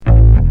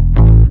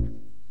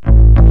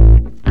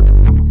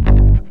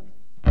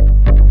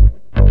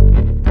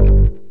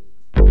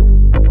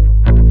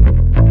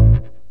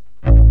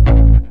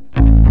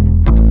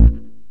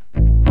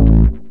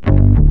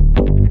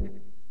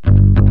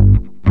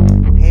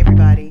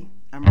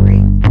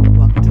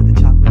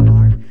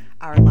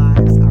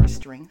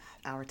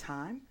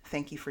time.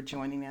 Thank you for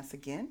joining us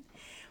again.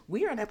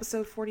 We are on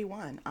episode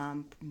 41.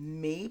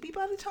 Maybe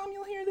by the time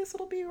you'll hear this,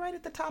 it'll be right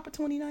at the top of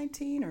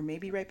 2019, or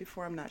maybe right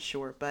before, I'm not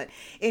sure. But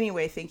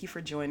anyway, thank you for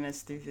joining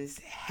us through these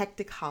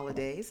hectic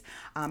holidays.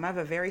 I have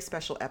a very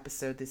special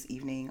episode this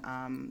evening.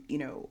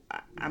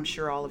 I'm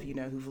sure all of you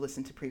know who've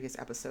listened to previous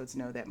episodes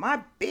know that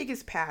my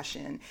biggest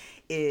passion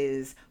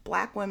is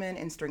Black women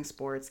in string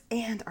sports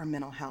and our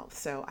mental health.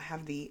 So I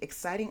have the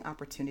exciting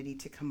opportunity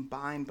to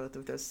combine both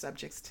of those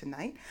subjects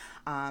tonight.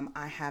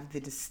 I have the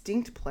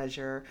distinct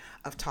pleasure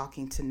of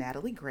talking to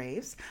Natalie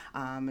Graves.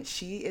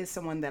 She is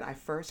someone that I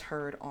first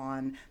heard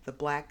on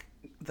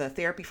the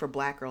Therapy for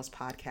Black Girls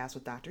podcast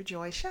with Dr.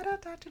 Joy. Shout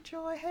out Dr.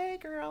 Joy. Hey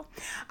girl.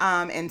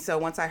 And so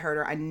once I heard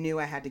her, I knew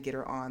I had to get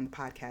her on the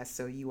podcast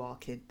so you all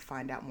could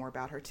find out more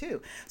about her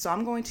too. So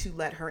I'm going to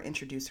let her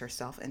introduce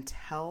herself and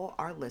tell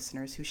our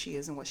listeners who she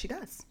is and what she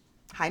does.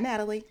 Hi,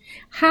 Natalie.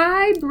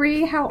 Hi,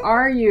 Bree. How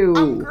are you?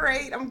 I'm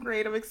great.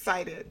 I'm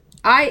excited.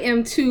 I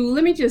am too.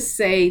 Let me just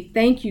say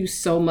thank you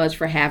so much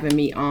for having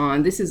me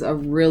on. This is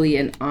really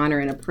an honor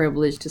and a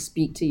privilege to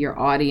speak to your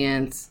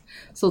audience.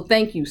 So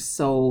thank you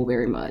so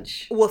very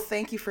much. Well,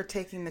 thank you for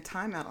taking the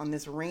time out on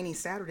this rainy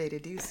Saturday to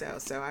do so.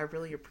 So I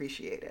really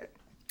appreciate it.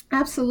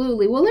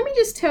 Absolutely. Well, let me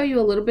just tell you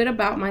a little bit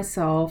about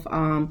myself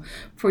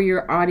for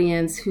your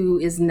audience who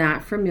is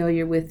not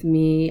familiar with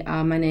me.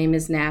 My name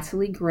is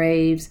Natalie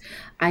Graves.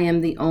 I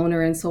am the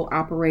owner and sole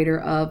operator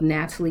of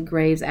Natalie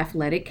Graves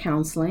Athletic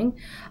Counseling.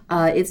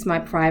 It's my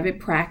private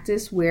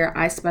practice where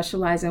I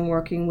specialize in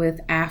working with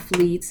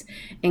athletes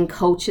and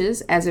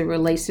coaches as it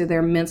relates to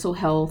their mental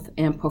health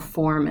and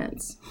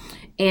performance.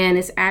 And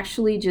it's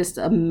actually just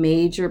a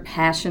major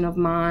passion of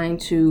mine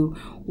to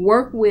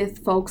work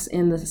with folks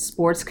in the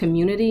sports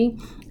community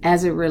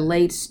as it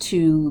relates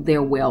to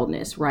their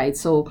wellness, right?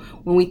 So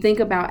when we think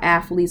about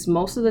athletes,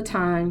 most of the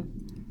time,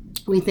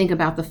 we think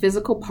about the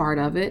physical part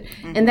of it,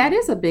 and that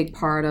is a big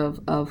part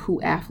of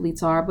who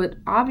athletes are, but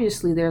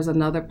obviously there's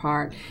another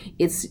part.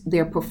 It's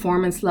their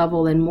performance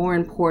level, and more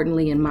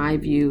importantly, in my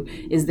view,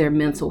 is their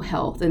mental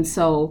health. And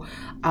so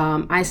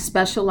I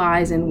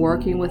specialize in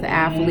working with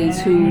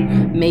athletes who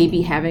may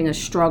be having a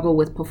struggle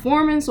with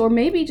performance, or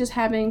maybe just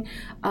having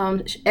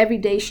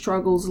everyday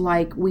struggles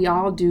like we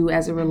all do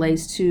as it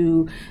relates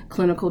to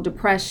clinical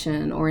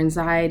depression or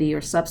anxiety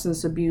or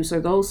substance abuse or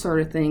those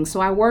sort of things.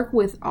 So I work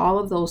with all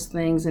of those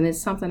things, and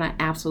it's something I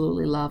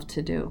absolutely love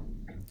to do.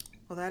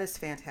 Well, that is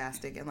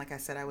fantastic. And like I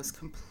said, I was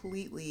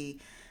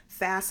completely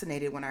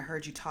fascinated when I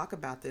heard you talk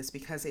about this,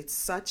 because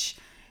it's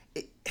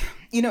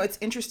it's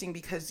interesting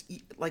because,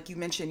 like you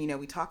mentioned,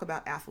 we talk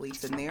about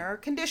athletes and there are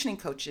conditioning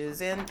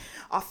coaches and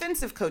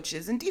offensive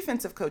coaches and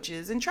defensive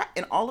coaches and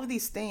all of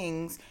these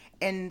things.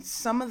 And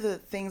some of the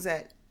things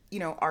that,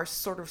 are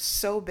sort of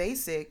so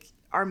basic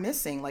are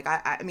missing. Like,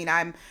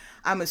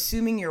 I'm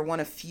assuming you're one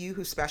of few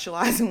who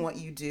specialize in what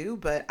you do,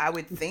 but I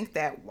would think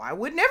that why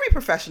wouldn't every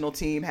professional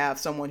team have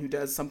someone who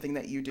does something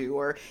that you do,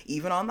 or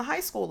even on the high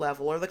school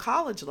level or the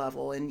college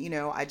level? And,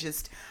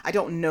 I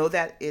don't know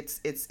that it's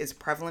as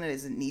prevalent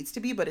as it needs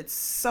to be, but it's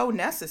so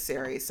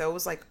necessary. So it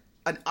was like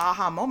an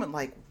aha moment,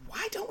 like,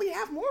 why don't we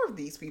have more of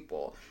these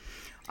people?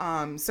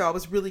 So I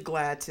was really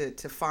glad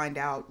to find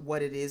out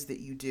what it is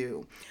that you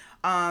do.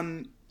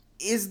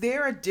 Is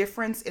there a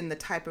difference in the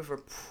type of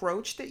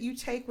approach that you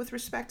take with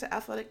respect to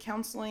athletic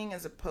counseling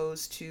as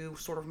opposed to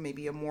sort of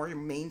maybe a more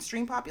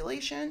mainstream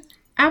population?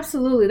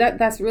 Absolutely.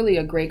 That's really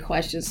a great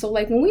question. So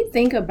like when we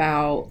think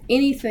about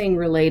anything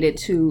related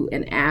to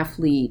an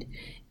athlete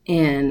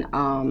and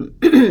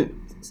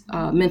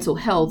mental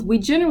health, we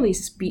generally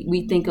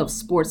we think of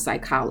sports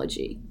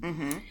psychology.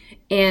 Mm-hmm.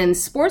 And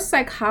sports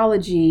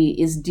psychology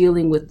is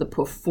dealing with the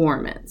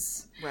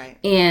performance. Right.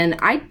 And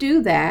I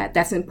do that.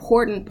 That's an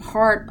important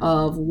part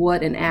of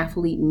what an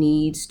athlete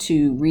needs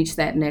to reach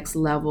that next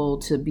level,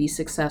 to be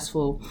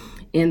successful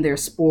in their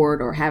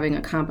sport or having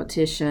a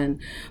competition.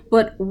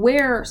 But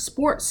where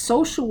sports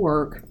social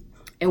work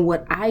and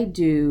what I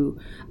do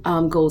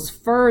goes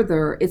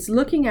further, it's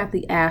looking at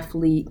the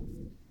athlete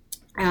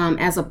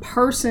as a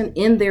person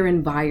in their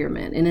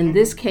environment. And in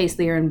this case,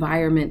 their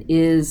environment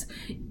is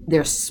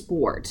their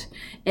sport.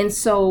 And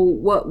so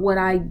what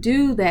I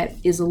do that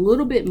is a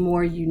little bit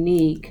more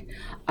unique,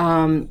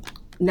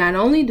 not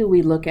only do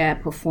we look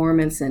at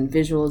performance and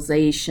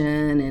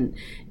visualization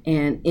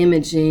and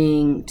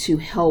imaging to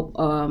help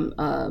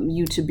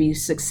you to be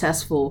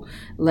successful,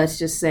 let's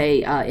just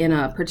say in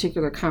a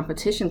particular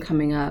competition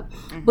coming up.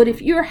 Mm-hmm. But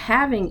if you're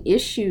having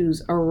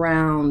issues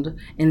around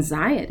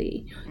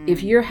anxiety,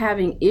 if you're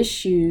having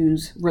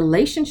issues,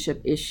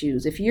 relationship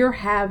issues, if you're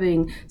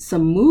having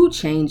some mood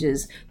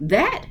changes,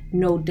 that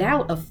no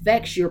doubt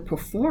affects your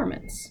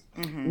performance.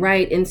 Mm-hmm.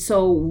 Right. And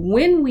so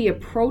when we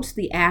approach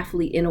the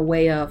athlete in a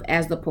way of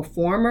as the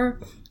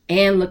performer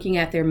and looking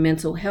at their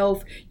mental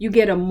health, you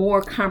get a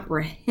more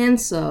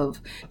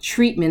comprehensive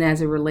treatment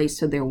as it relates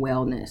to their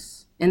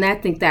wellness. And I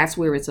think that's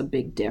where it's a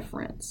big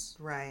difference.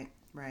 Right.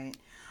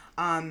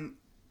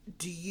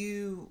 Do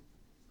you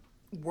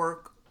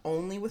work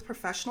only with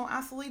professional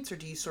athletes, or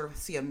do you sort of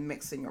see a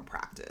mix in your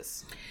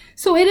practice?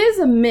 So it is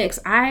a mix.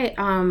 I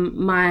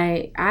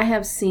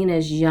have seen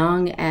as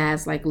young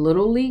as like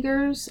little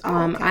leaguers.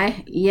 Okay. I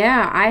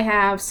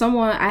have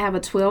a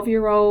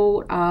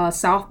 12-year-old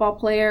softball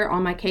player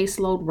on my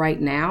caseload right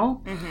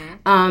now.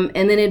 And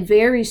then it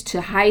varies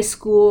to high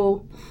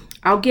school.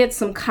 I'll get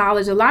some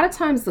college. A lot of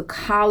times the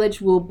college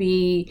will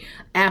be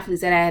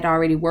athletes that I had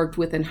already worked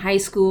with in high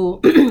school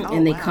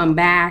and they come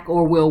back,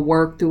 or we'll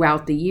work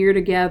throughout the year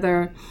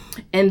together.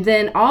 And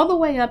then all the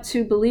way up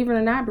to, believe it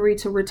or not, Bree,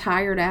 to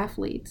retired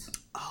athletes.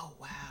 Oh,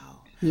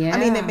 wow. Yeah. I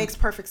mean, that makes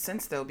perfect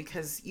sense, though,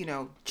 because,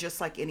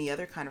 just like any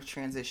other kind of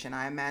transition,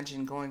 I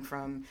imagine going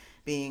from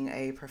being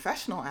a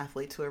professional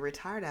athlete to a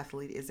retired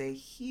athlete is a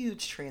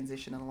huge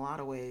transition in a lot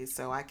of ways.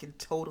 So I could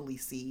totally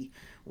see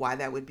why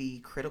that would be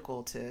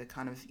critical to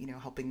kind of,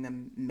 helping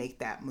them make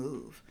that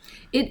move.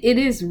 It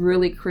is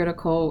really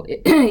critical.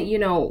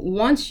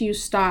 Once you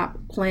stop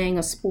playing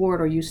a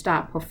sport, or you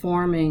stop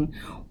performing,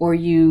 or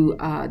you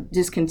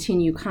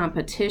discontinue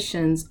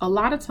competitions, a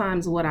lot of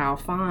times what I'll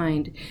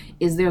find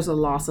is there's a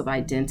loss of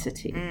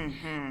identity.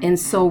 And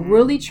so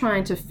really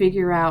trying to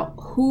figure out,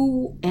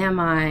 who am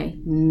I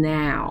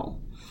now?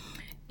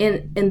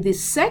 And the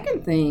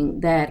second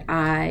thing that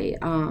I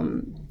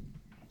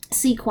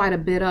see quite a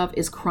bit of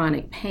is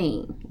chronic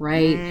pain,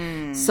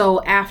 right?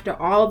 So after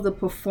all of the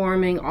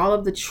performing, all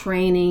of the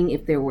training,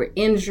 if there were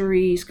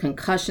injuries,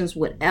 concussions,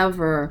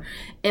 whatever,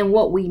 and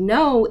what we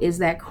know is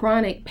that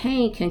chronic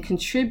pain can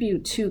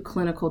contribute to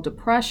clinical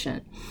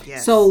depression.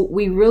 Yes. So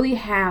we really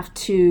have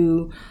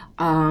to,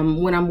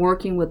 when I'm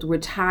working with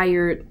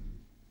retired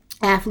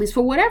athletes,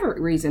 for whatever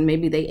reason,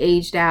 maybe they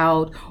aged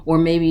out, or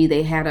maybe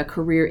they had a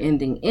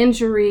career-ending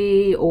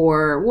injury,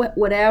 or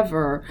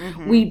whatever.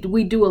 We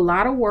do a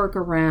lot of work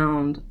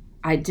around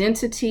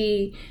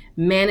identity,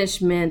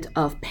 management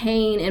of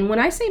pain. And when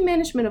I say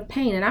management of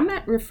pain, and I'm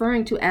not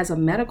referring to as a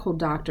medical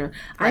doctor,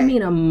 I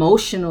mean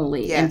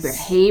emotionally and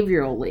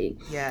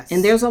behaviorally. Yes.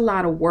 And there's a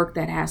lot of work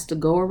that has to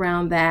go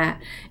around that.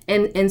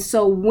 And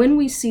so when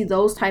we see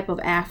those type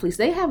of athletes,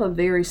 they have a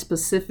very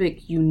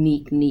specific,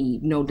 unique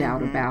need, no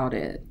doubt about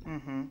it.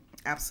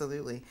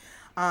 Absolutely.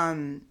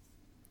 Are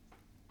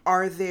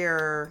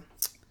there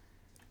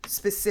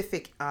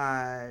specific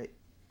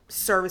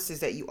services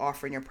that you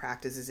offer in your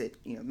practice? Is it,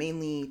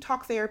 mainly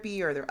talk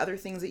therapy, or are there other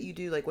things that you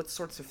do? Like, what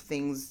sorts of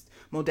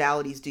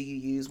modalities do you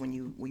use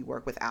when we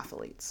work with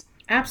athletes?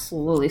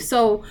 Absolutely.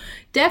 So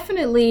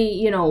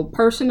definitely,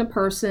 person to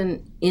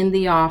person in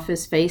the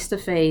office, face to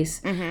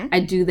face. I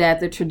do that.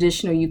 The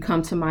traditional, you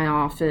come to my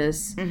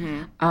office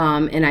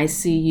and I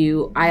see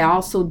you. I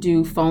also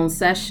do phone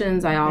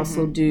sessions. I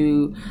also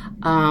do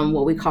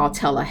what we call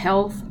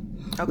telehealth,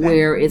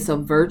 where it's a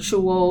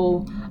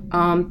virtual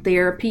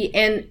therapy.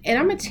 And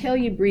I'm going to tell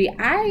you, Bree,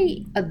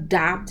 I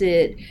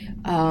adopted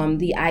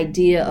the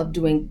idea of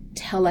doing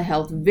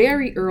telehealth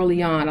very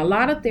early on. A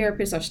lot of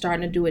therapists are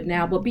starting to do it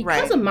now, but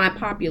because of my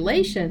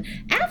population,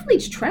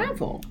 athletes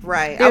travel.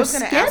 Right. Their I was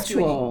going to ask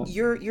schedule.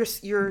 you,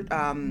 you're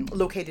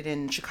located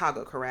in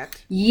Chicago,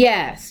 correct?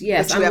 Yes.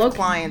 But you have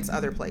clients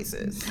other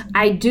places.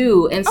 I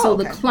do. And so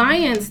the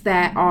clients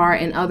that are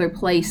in other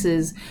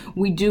places,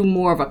 we do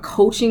more of a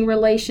coaching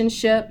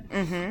relationship,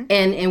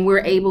 and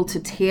we're able to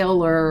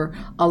tailor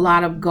a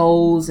lot of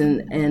goals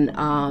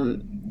and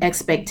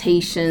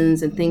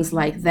expectations and things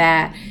like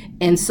that.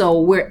 And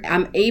so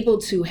I'm able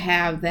to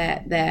have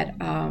that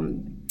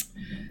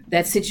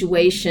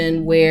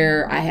situation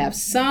where I have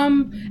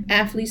some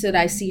athletes that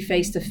I see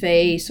face to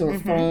face or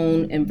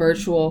phone and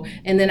virtual,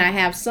 and then I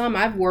have some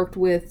I've worked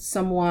with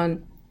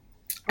someone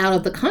out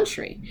of the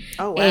country.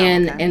 Oh, wow.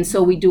 And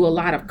so we do a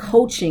lot of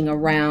coaching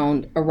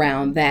around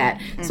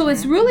that. So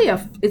it's really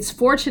it's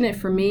fortunate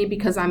for me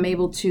because I'm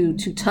able to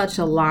touch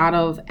a lot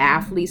of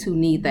athletes who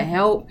need the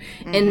help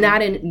and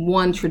not in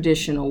one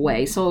traditional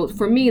way. So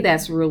for me,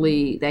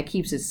 that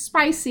keeps it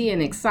spicy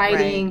and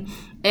exciting. Right.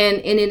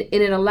 And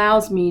it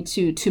allows me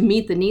to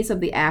meet the needs of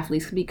the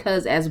athletes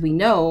because, as we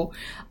know,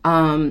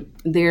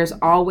 there's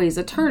always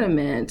a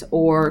tournament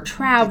or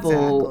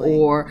travel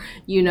or,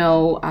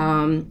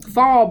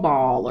 fall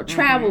ball or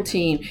travel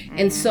team.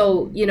 And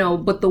so,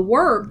 but the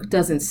work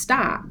doesn't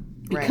stop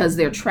because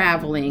they're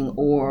traveling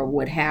or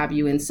what have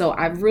you. And so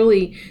I've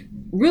really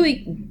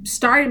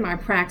started my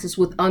practice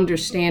with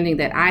understanding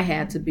that I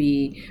had to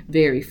be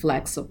very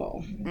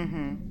flexible.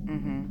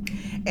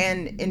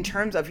 And in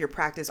terms of your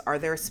practice, are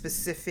there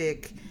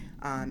specific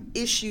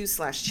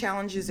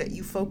issues/challenges that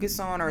you focus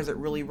on, or is it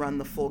really run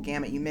the full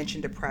gamut? You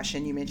mentioned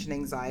depression, you mentioned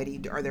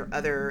anxiety. Are there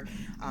other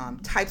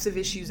types of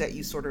issues that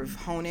you sort of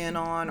hone in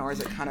on, or is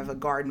it kind of a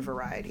garden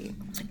variety?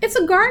 It's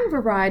a garden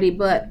variety,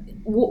 but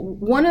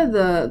one of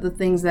the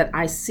things that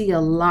I see a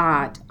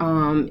lot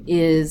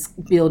is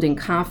building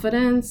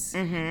confidence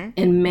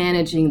and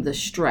managing the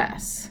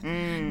stress.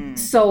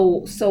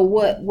 So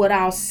what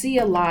I'll see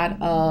a lot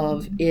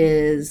of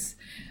is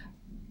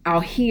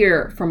I'll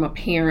hear from a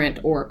parent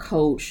or a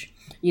coach,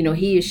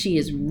 he or she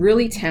is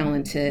really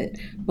talented,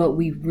 but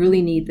we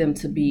really need them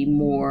to be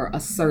more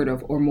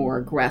assertive or more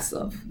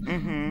aggressive.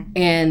 Mm-hmm.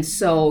 And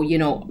so,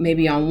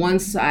 maybe on one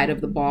side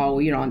of the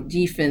ball, on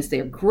defense,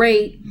 they're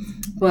great,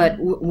 but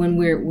when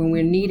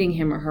we're needing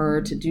him or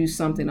her to do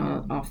something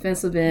on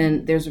offensive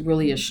end, there's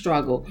really a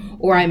struggle.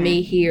 Or I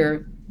may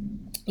hear,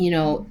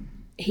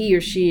 he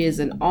or she is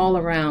an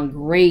all-around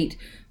great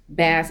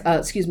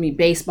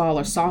baseball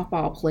or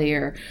softball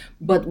player,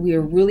 but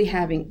we're really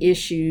having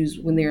issues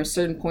when there are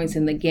certain points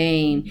in the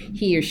game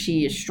he or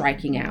she is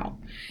striking out.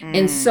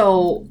 And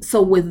so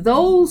with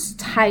those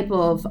type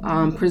of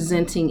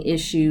presenting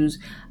issues,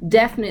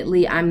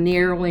 definitely I'm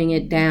narrowing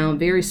it down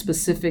very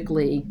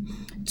specifically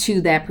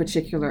to that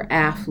particular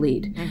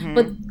athlete.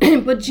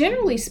 But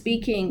generally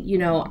speaking,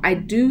 I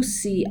do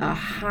see a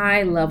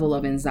high level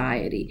of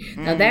anxiety.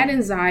 Now that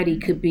anxiety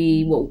could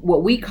be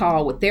what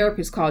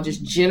therapists call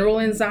just general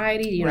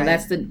anxiety. Right.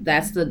 That's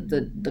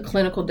the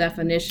clinical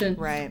definition.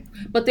 Right.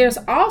 But there's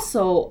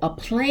also a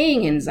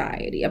playing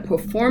anxiety, a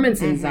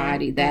performance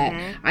anxiety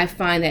that I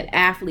find that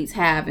athletes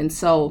have. And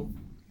so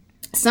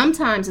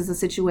sometimes it's a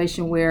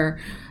situation where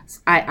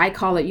I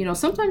call it,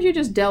 sometimes you're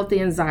just dealt the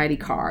anxiety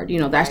card.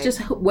 That's just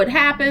what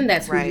happened.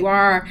 That's who you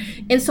are.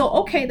 And so,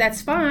 okay, that's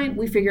fine.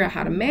 We figure out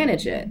how to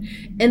manage it.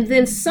 And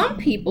then some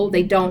people,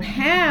 they don't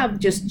have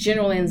just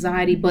general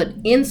anxiety, but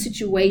in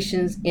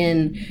situations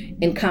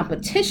in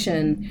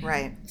competition,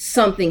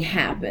 something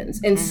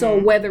happens. And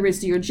so whether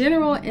it's your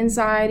general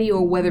anxiety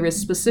or whether it's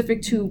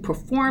specific to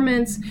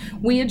performance,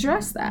 we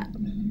address that.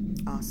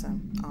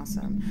 Awesome.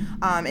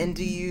 And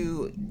do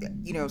you,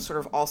 sort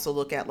of also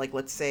look at, like,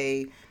 let's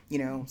say,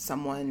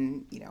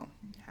 someone,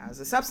 has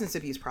a substance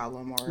abuse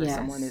problem, or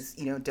someone is,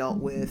 dealt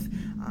with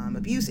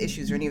abuse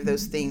issues or any of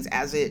those things,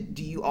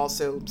 do you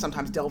also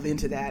sometimes delve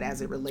into that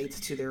as it relates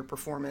to their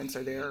performance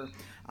or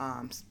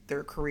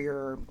their career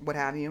or what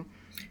have you?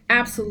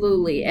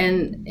 Absolutely.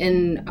 And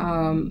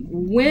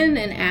when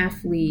an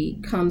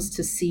athlete comes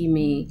to see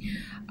me,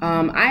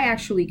 I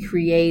actually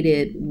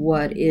created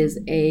what is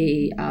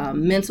a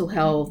mental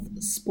health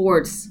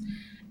sports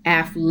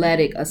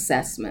athletic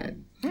assessment.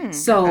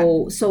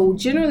 So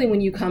generally when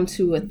you come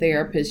to a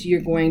therapist,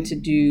 you're going to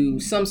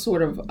do some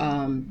sort of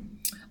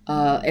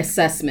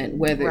assessment,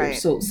 whether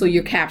so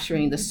you're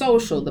capturing the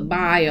social, the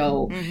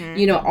bio,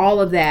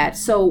 all of that.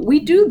 So we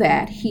do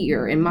that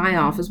here in my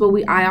office, but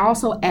I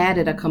also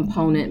added a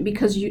component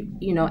because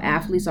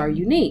athletes are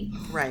unique.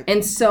 Right.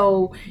 And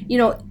so,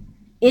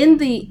 in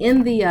the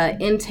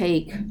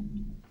intake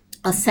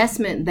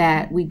assessment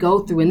that we go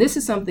through, and this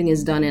is something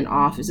is done in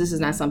office. This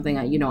is not something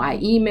I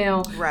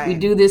email. Right. We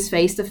do this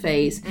face to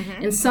face,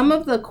 and some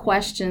of the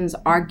questions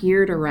are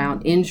geared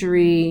around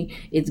injury.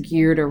 It's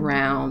geared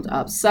around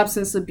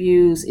substance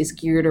abuse. It's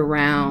geared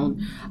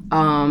around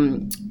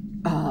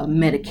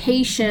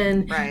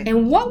medication. Right.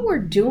 And what we're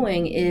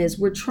doing is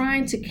we're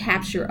trying to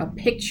capture a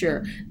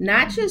picture,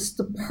 not just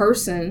the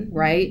person,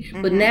 right,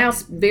 but now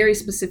very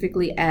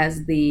specifically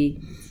as the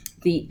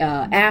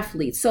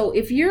athlete. So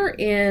if you're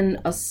in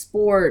a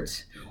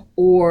sport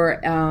or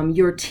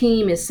your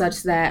team is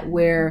such that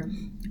where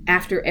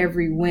after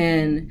every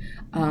win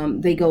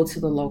they go to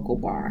the local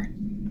bar,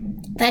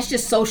 that's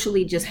just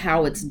socially just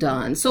how it's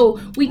done. So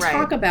we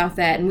talk about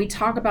that, and we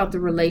talk about the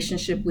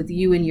relationship with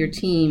you and your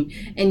team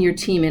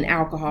and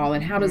alcohol,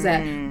 and how does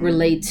that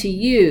relate to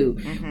you.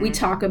 We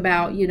talk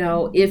about,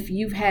 if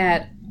you've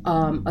had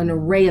an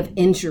array of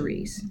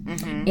injuries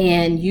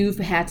and you've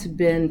had to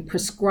been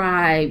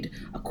prescribed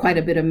quite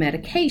a bit of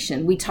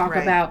medication. We talk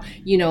about,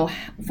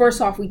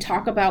 first off, we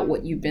talk about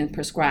what you've been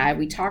prescribed.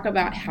 We talk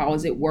about how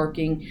is it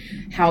working,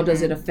 how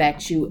does it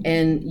affect you,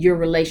 and your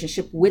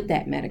relationship with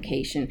that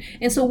medication.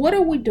 And so what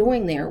are we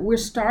doing there? We're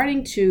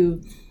starting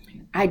to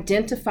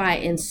identify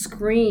and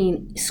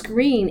screen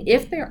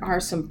if there are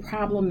some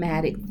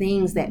problematic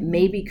things that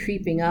may be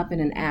creeping up in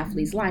an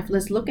athlete's life.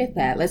 Let's look at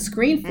that. Let's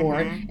screen for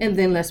it, and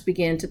then let's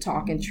begin to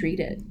talk and treat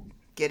it.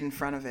 Get in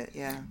front of it,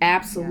 yeah.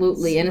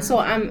 Absolutely. And so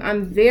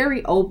I'm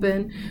very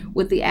open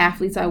with the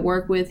athletes I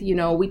work with.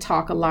 We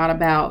talk a lot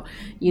about,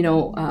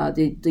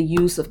 the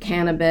use of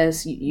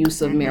cannabis,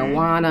 use of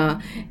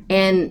marijuana,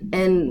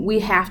 and we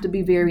have to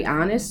be very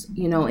honest,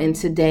 in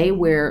today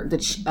where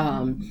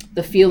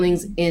the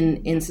feelings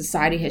in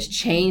society has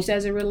changed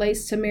as it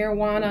relates to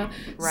marijuana.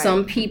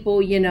 Some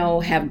people,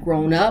 have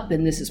grown up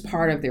and this is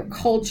part of their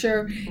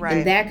culture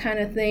and that kind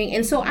of thing.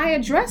 And so I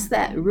address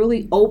that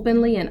really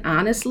openly and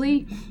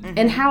honestly.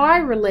 And how I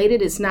relate it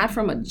is not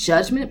from a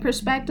judgment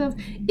perspective.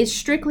 It's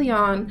strictly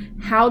on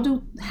how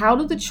do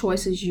the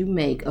choices you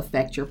make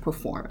affect your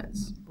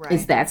performance.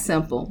 It's that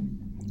simple.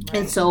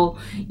 And so,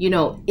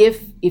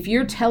 if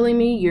you're telling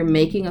me you're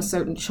making a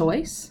certain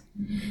choice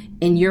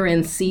and you're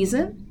in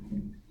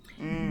season,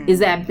 is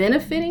that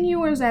benefiting you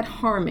or is that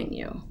harming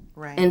you?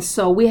 Right. And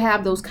so we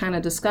have those kind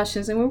of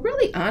discussions, and we're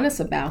really honest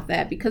about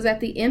that, because at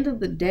the end of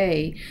the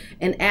day,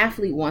 an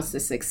athlete wants to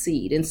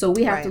succeed. And so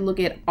we have to look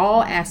at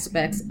all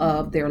aspects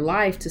of their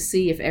life to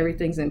see if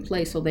everything's in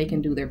place so they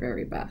can do their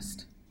very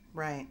best.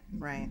 Right,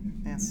 right.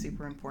 That's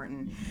super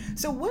important.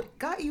 So, what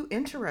got you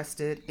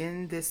interested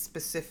in this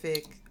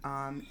specific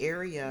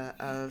area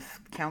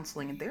of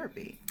counseling and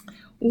therapy?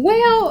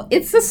 Well,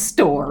 it's a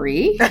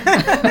story. Of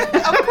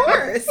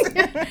course.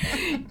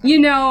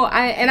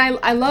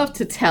 I love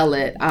to tell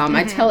it.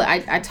 I tell it.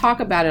 I talk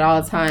about it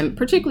all the time,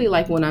 particularly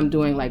like when I'm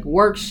doing like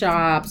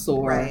workshops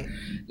or, Right.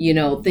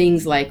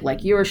 things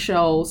like your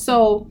show.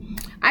 So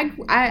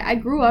I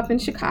grew up in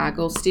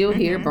Chicago, still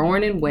here,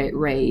 born and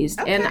raised,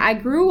 and I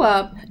grew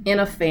up in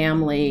a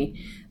family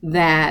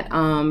that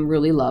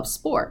really loved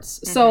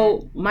sports.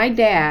 So my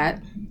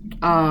dad.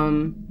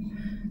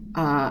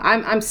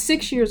 I'm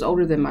 6 years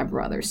older than my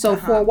brother. So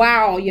for a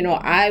while,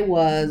 I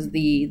was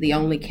the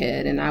only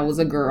kid and I was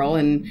a girl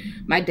and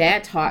my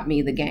dad taught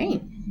me the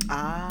game.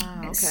 Ah,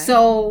 okay.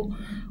 So,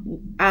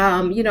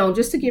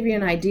 just to give you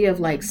an idea of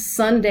like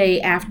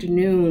Sunday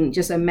afternoon,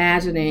 just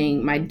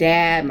imagining my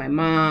dad, my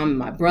mom,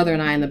 my brother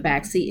and I in the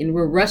back seat and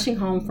we're rushing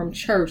home from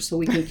church so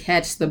we can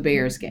catch the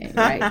Bears game,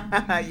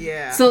 right?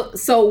 Yeah.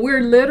 So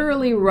we're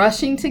literally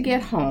rushing to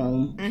get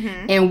home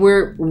and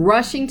we're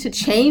rushing to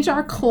change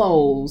our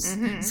clothes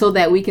so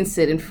that we can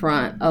sit in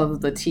front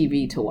of the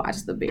TV to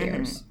watch the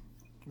Bears.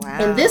 Wow.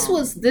 And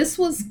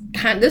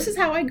this is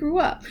how I grew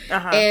up.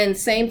 And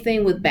same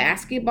thing with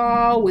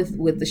basketball,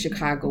 with the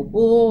Chicago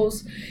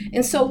Bulls.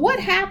 And so what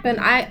happened,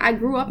 I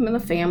grew up in a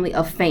family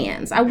of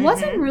fans. I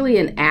wasn't really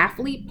an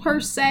athlete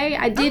per se.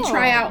 I did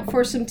try out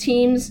for some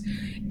teams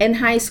in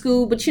high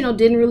school, but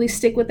didn't really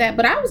stick with that.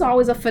 But I was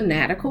always a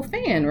fanatical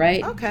fan,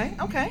 right? Okay.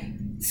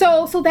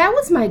 So that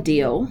was my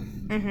deal.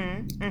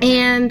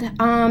 And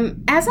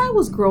as I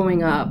was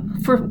growing up,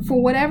 for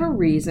whatever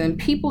reason,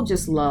 people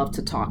just loved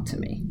to talk to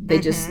me. They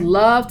just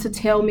loved to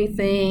tell me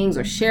things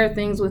or share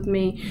things with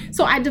me.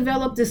 So I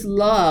developed this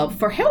love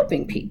for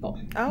helping people.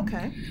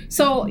 Okay.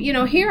 So,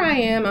 here I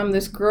am. I'm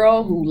this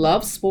girl who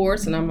loves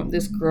sports and I'm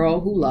this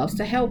girl who loves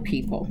to help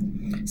people.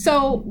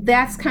 So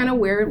that's kind of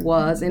where it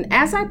was. And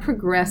as I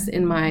progressed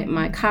in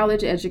my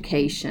college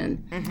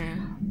education,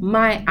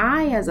 my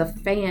eye as a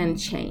fan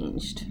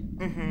changed.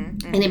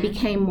 And it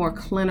became more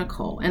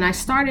clinical. And I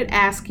started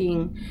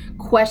asking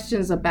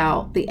questions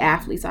about the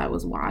athletes I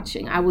was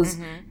watching.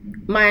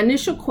 My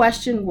initial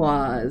question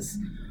was,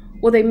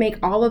 well, they make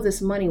all of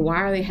this money.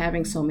 Why are they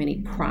having so many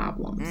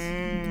problems?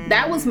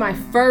 That was my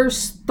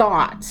first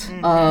thought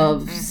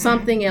of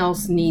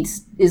something's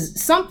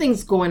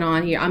going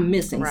on here. I'm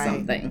missing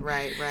something.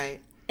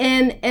 Right.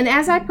 And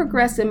as I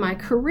progressed in my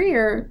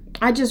career,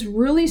 I just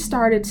really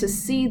started to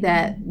see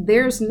that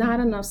there's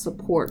not enough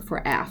support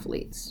for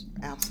athletes.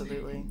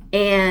 Absolutely.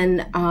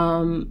 And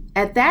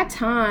at that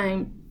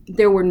time,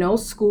 there were no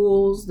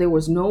schools. There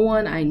was no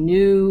one I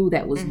knew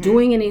that was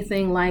doing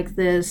anything like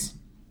this.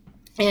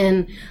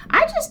 And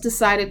I just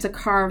decided to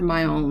carve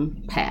my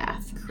own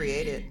path.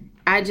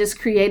 I just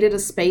created a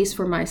space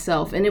for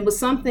myself. And it was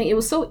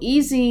so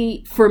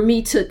easy for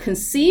me to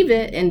conceive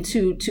it and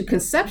to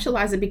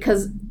conceptualize it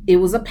because it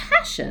was a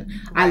passion.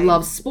 Right. I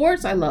love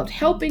sports. I loved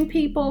helping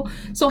people.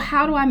 So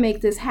how do I make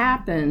this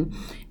happen?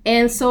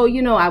 And so,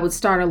 I would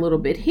start a little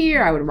bit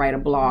here. I would write a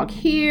blog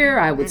here.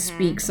 I would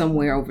speak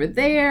somewhere over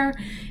there.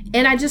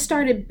 And I just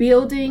started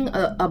building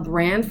a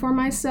brand for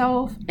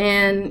myself.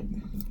 And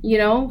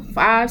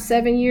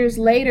 5-7 years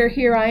later,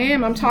 here I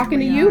am. I'm talking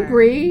to you,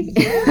 Bree.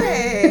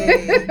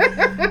 Yay.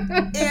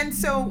 And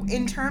so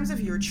in terms of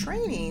your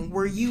training,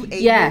 were you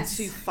able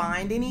to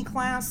find any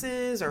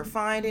classes or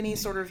find any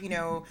sort of,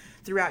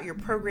 throughout your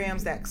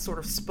programs that sort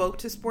of spoke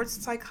to sports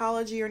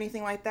psychology or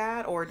anything like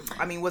that? Or,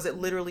 was it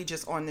literally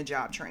just on the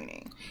job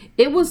training?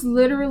 It was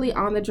literally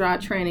on the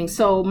job training.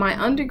 So my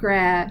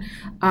undergrad,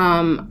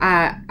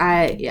 I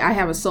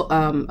have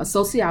a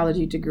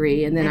sociology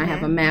degree, and then I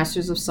have a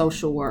master's of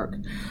social work.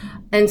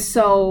 And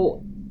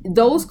so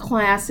those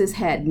classes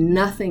had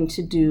nothing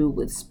to do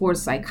with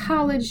sports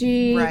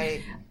psychology.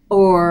 Right.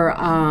 Or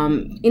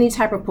any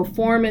type of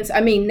performance.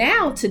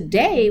 Now,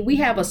 today, we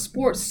have a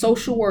sports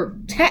social work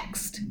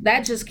text.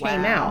 That just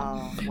came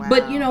out. Wow.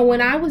 But,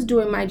 when I was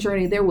doing my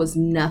journey, there was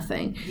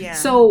nothing. Yeah.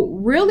 So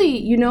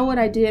really, what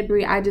I did,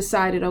 Brie? I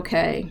decided,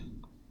 okay,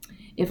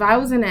 if I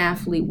was an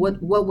athlete,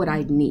 what would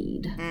I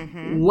need?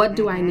 What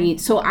do I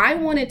need? So I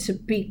wanted to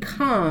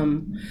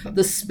become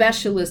the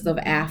specialist of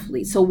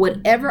athletes. So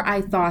whatever I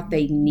thought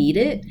they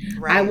needed,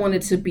 I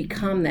wanted to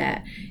become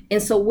that.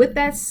 And so with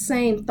that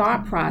same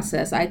thought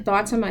process, I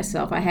thought to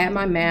myself, I had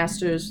my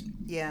master's.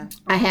 Yeah.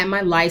 I had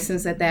my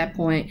license at that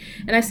point.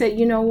 And I said,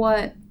 you know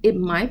what? It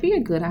might be a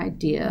good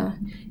idea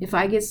if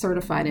I get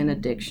certified in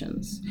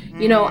addictions.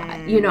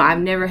 I've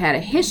never had a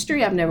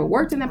history. I've never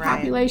worked in that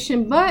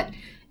population, but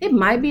it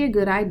might be a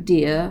good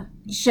idea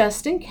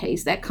just in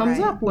case that comes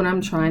up when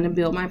I'm trying to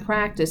build my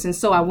practice. And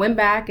so I went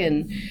back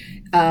and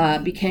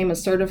became a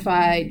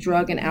certified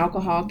drug and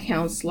alcohol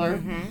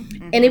counselor.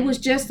 And it was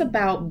just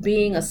about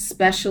being a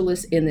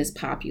specialist in this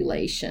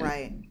population.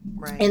 Right.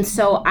 And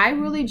so I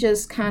really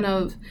just kind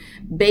of,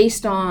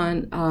 based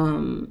on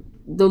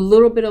the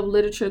little bit of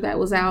literature that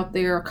was out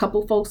there, a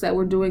couple folks that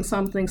were doing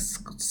something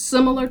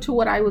similar to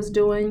what I was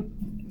doing,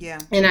 Yeah.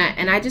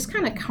 And I just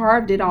kind of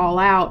carved it all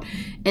out.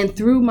 And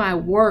through my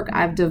work,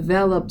 I've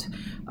developed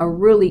a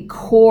really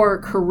core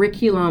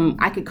curriculum.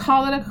 I could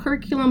call it a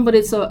curriculum, but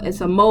it's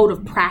a mode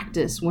of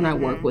practice when I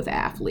work with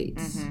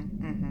athletes.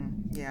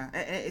 Yeah,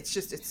 and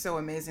it's so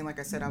amazing. Like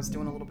I said, I was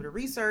doing a little bit of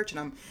research,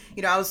 and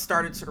I was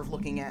started sort of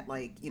looking at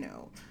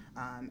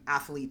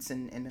athletes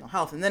and mental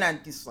health, and then I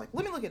just like,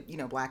 let me look at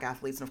Black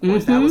athletes, and of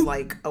course that was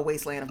like a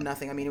wasteland of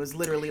nothing. I mean, it was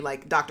literally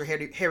like Dr.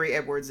 Harry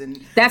Edwards,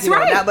 and that's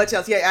right, not much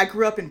else. Yeah, I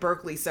grew up in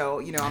Berkeley, so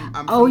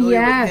I'm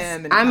familiar with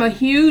him. And I'm a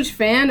huge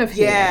fan of his.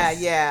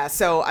 Yeah.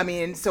 So I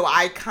mean,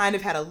 I kind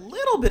of had a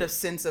little bit of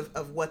sense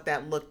of what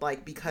that looked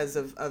like because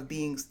of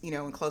being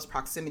in close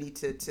proximity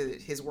to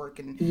his work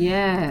and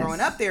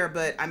growing up there.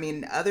 But I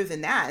mean, other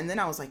than that, and then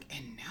I was like,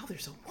 and now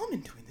there's a woman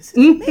doing this. Is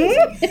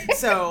amazing.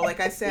 So like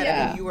I said,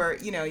 I mean, you were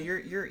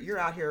you're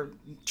out here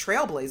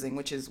trailblazing,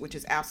 which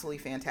is absolutely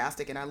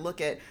fantastic. And I look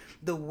at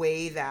the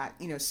way that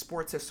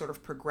sports have sort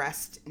of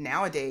progressed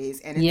nowadays,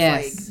 and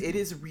it's like it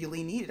is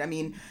really needed. I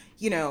mean,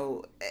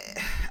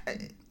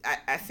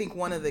 I think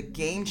one of the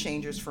game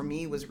changers for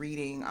me was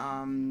reading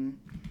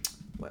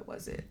what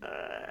was it?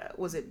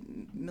 Was it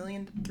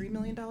 $3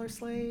 Million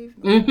Slave?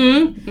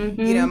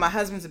 My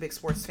husband's a big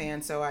sports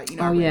fan, so I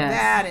read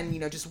that,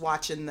 and just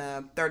watching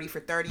the 30 for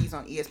 30s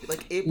on ESPN,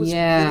 like it was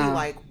really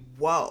like,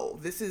 whoa,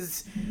 this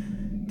is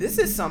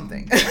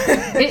something.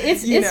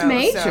 It's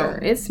major. So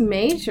it's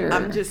major.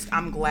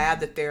 I'm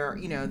glad that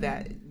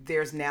that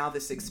there's now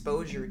this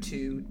exposure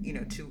to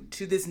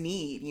this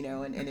need,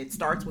 and it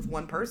starts with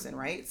one person,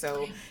 right?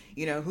 So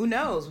who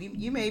knows,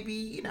 you may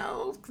be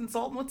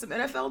consulting with some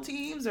NFL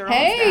teams or on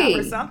staff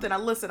or something.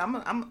 I'm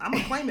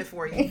gonna claim it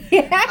for you.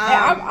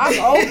 I'm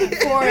open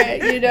for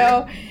it,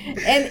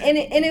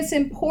 and it's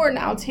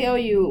important. I'll tell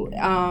you,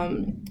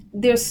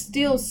 there's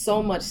still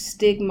so much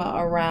stigma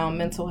around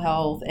mental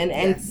health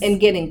and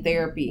getting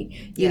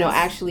therapy,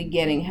 actually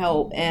getting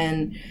help.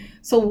 And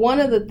so one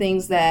of the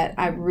things that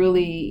I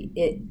really,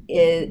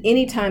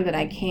 anytime that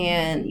I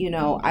can,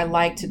 I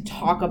like to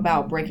talk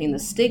about breaking the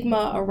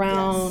stigma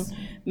around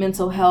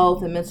mental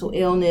health and mental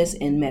illness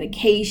and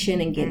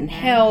medication and getting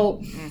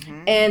help.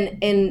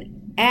 And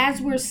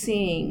as we're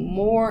seeing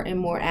more and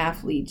more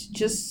athletes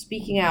just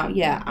speaking out,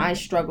 I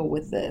struggle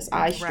with this,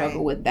 I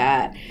struggle with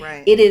that.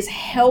 Right. It is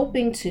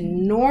helping to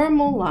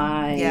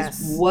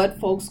normalize what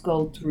folks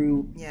go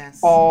through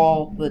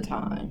all the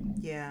time.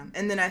 Yeah.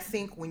 And then I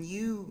think when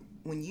you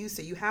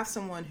say you have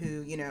someone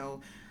who,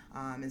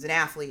 is an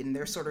athlete, and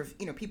they're sort of,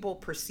 people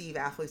perceive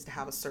athletes to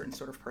have a certain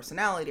sort of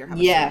personality or have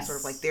a certain sort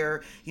of like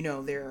they're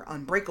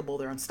unbreakable,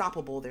 they're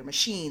unstoppable, they're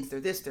machines,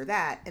 they're this, they're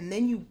that. And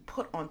then you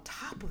put on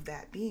top of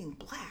that being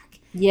Black.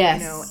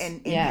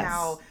 And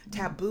how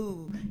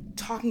taboo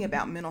talking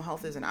about mental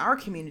health is in our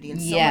community,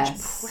 and so much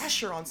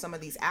pressure on some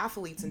of these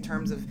athletes in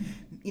terms of,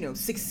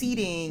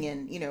 succeeding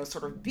and,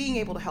 sort of being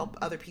able to help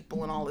other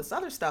people and all this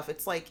other stuff.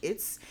 It's like,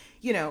 it's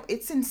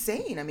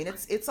insane. I mean,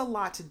 it's a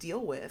lot to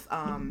deal with.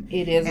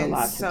 It is a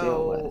lot to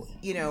deal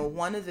with.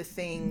 One of the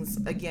things,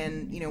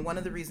 again, one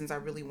of the reasons I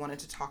really wanted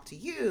to talk to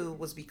you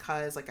was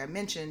because, like I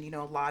mentioned,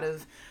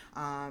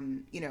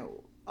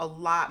 a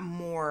lot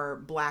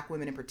more Black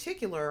women in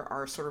particular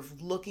are sort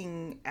of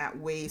looking at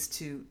ways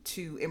to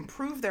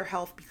improve their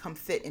health, become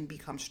fit, and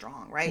become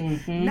strong,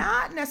 right?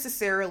 Not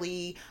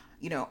necessarily,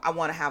 I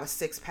want to have a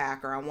six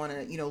pack, or I want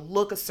to,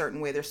 look a certain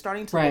way. They're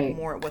starting to look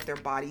more at what their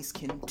bodies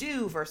can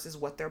do versus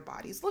what their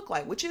bodies look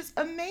like, which is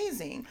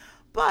amazing.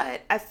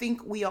 But I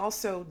think we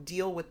also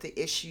deal with the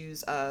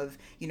issues of,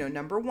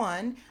 number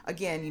one,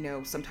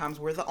 again,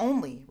 sometimes we're the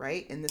only,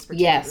 right, in this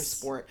particular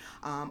sport.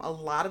 A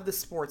lot of the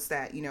sports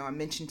that, I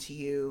mentioned to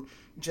you,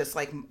 just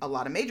like a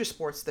lot of major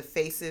sports, the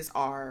faces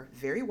are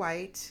very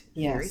white,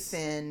 very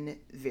thin,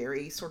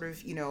 very sort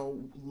of,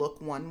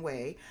 look one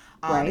way.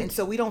 And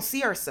so we don't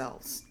see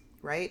ourselves,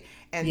 right?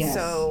 And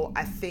so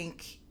I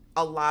think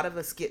a lot of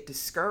us get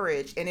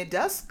discouraged, and it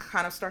does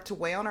kind of start to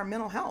weigh on our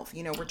mental health.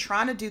 We're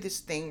trying to do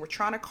this thing, we're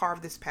trying to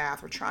carve this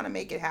path, we're trying to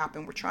make it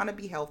happen, we're trying to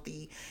be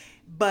healthy,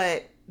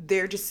 but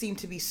there just seem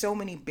to be so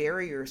many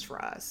barriers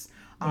for us.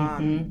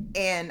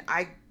 And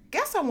I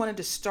guess I wanted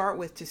to start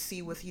with to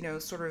see with,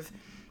 sort of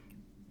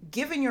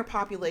given your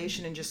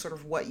population and just sort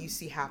of what you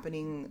see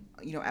happening,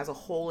 as a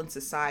whole in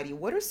society,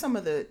 what are some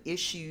of the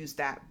issues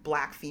that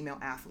Black female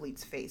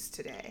athletes face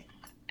today?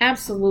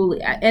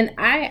 Absolutely. And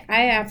I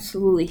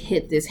absolutely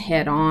hit this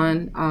head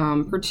on,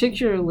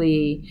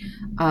 particularly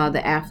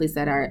the athletes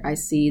that I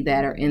see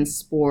that are in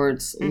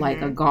sports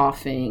like a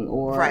golfing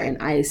or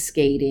an ice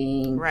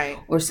skating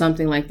or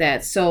something like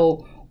that.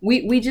 So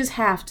we just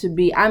have to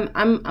be, I'm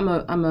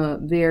a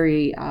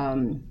very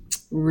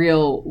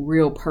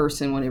real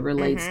person when it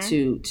relates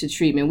to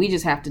treatment. We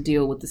just have to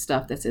deal with the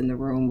stuff that's in the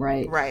room,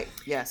 right? Right.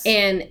 Yes.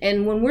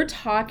 And when we're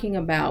talking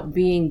about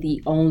being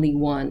the only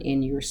one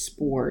in your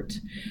sport,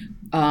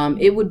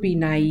 it would be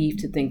naive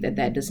to think that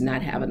that does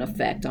not have an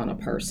effect on a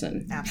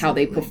person, Absolutely. how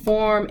they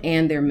perform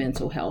and their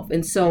mental health.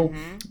 And so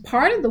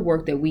part of the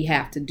work that we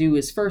have to do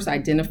is first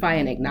identify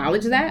and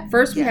acknowledge that.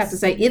 First, we have to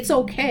say it's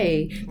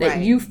okay that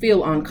you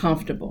feel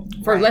uncomfortable.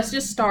 First, let's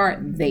just start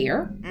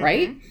there,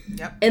 right?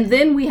 Yep. And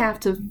then we have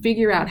to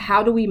figure out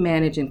how do we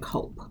manage and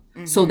cope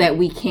so that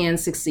we can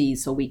succeed,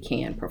 so we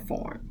can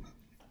perform.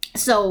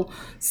 So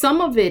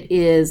some of it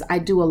is I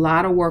do a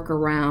lot of work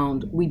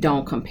around we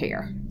don't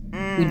compare.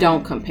 We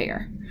don't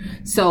compare.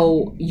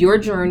 So your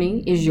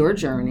journey is your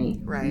journey.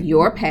 Right.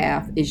 Your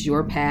path is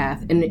your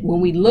path. And when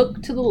we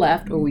look to the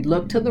left or we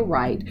look to the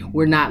right,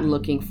 we're not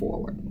looking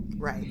forward.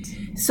 Right.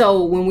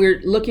 So when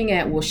we're looking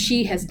at, well,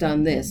 she has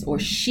done this, or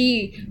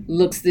she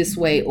looks this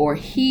way, or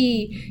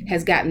he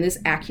has gotten this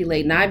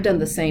accolade, and I've done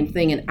the same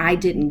thing and I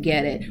didn't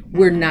get it,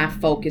 we're not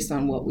focused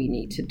on what we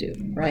need to do,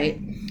 right?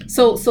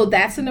 So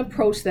that's an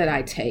approach that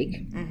I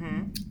take.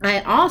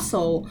 I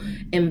also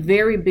am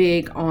very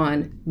big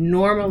on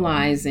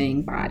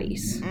normalizing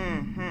bodies.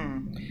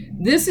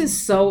 This is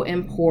so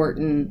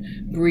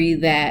important, Bree,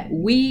 that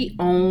we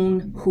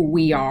own who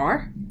we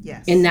are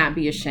and not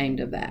be ashamed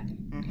of that.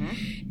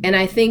 And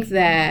I think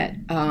that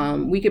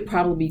we could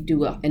probably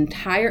do an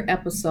entire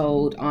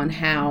episode on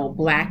how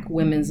Black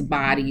women's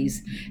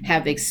bodies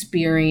have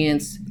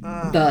experienced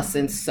thus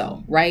and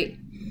so, right?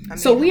 I mean,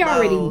 so we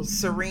already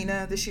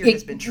Serena this year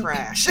has been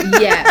trash.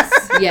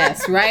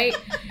 yes, right.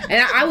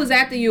 And I was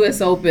at the U.S.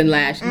 Open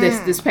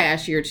this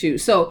past year too.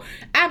 So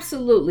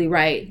absolutely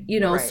right. You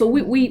know, so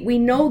we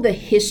know the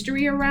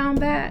history around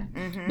that.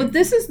 But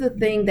this is the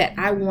thing that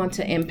I want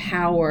to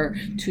empower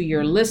to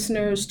your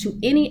listeners, to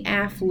any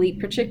athlete,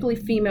 particularly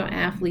female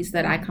athletes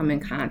that I come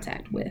in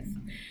contact with.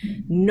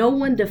 No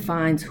one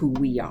defines who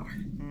we are.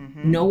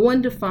 No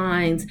one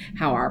defines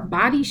how our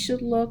body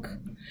should look,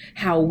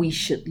 how we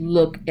should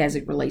look as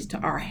it relates to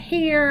our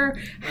hair,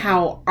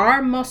 how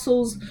our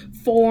muscles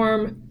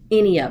form,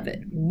 any of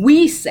it.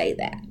 We say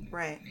that.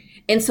 Right.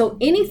 And so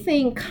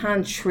anything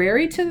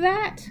contrary to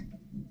that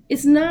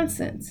is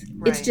nonsense.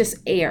 Right. It's just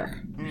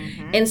air.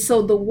 And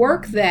so the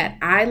work that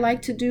I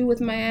like to do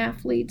with my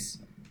athletes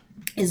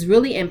is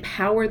really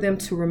empower them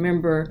to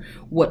remember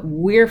what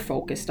we're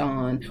focused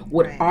on,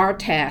 what our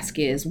task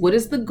is, what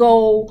is the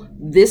goal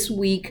this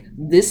week,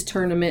 this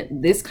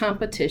tournament, this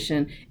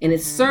competition, and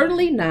it's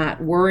certainly not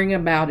worrying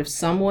about if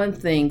someone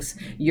thinks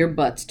your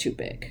butt's too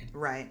big.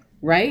 Right?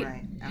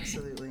 Right,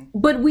 absolutely.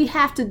 But we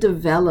have to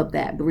develop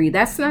that, Bree.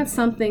 That's not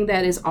something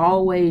that is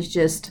always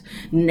just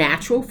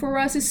natural for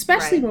us,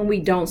 especially when we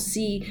don't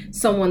see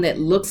someone that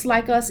looks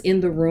like us in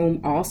the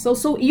room also.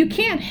 So you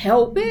can't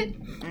help it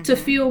to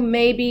feel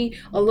maybe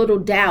a little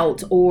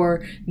doubt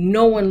or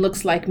no one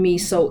looks like me.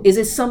 So is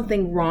it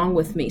something wrong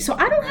with me? So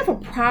I don't have a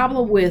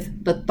problem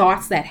with the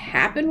thoughts that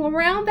happen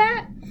around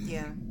that.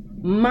 Yeah.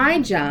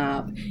 My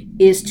job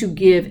is to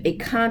give a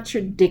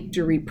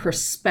contradictory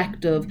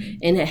perspective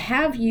and to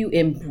have you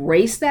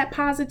embrace that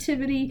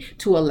positivity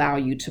to allow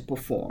you to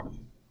perform.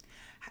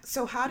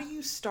 So how do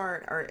you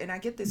start, and I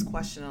get this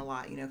question a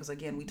lot, because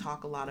again, we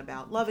talk a lot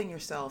about loving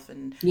yourself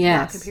and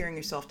not comparing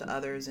yourself to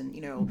others, and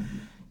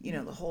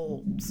the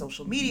whole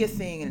social media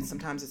thing, and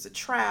sometimes it's a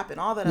trap and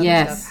all that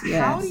other stuff.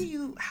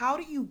 How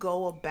do you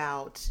go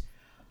about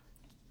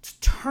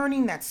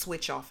turning that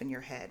switch off in your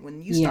head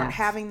when you start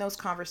having those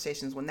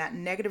conversations, when that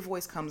negative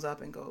voice comes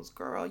up and goes,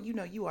 girl,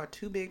 you are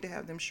too big to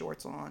have them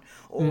shorts on,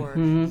 or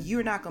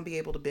you're not going to be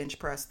able to bench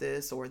press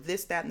this, or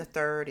this, that, and the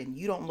third, and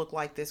you don't look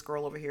like this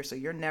girl over here, so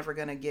you're never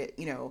going to get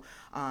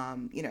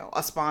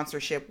a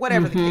sponsorship,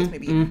 whatever the case may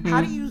be.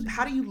 How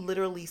do you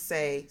literally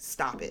say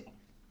stop it?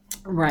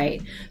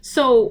 Right.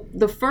 So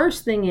the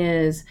first thing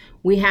is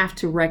we have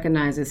to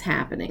recognize it's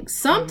happening.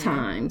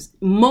 Sometimes,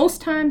 most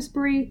times,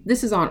 Bree,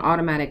 this is on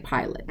automatic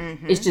pilot.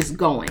 It's just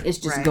going. It's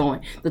just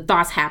going. The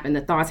thoughts happen.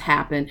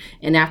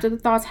 And after the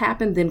thoughts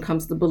happen, then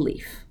comes the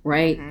belief,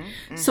 right?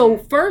 So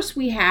first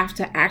we have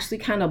to actually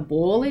kind of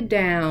boil it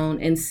down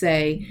and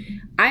say,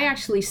 I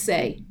actually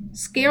say,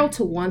 scale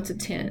to 1 to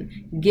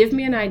 10. Give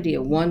me an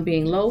idea. 1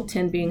 being low,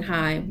 10 being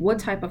high. What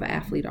type of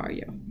athlete are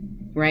you?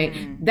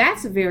 Right?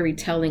 That's very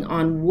telling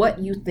on what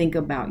you think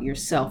about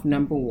yourself,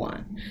 number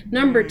 1.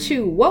 Number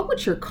 2, what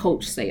would your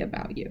coach say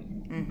about you?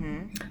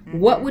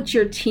 What would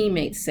your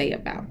teammates say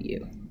about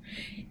you?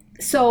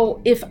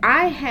 So if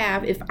I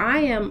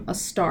am a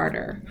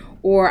starter,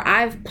 or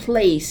I've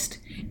placed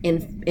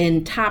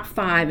in top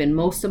 5 in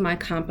most of my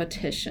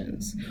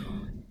competitions,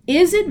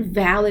 is it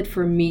valid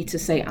for me to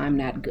say I'm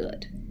not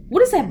good?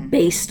 What is that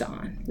based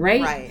on?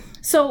 Right.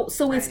 So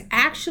it's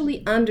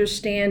actually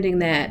understanding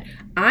that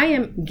I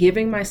am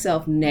giving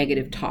myself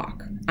negative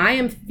talk. I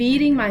am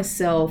feeding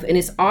myself, and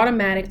it's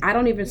automatic.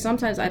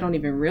 Sometimes I don't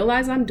even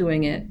realize I'm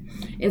doing it.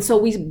 And so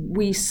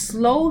we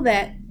slow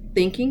that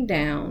thinking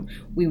down,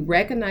 we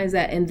recognize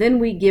that, and then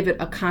we give it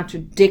a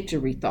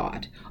contradictory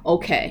thought.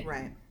 Okay.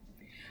 Right.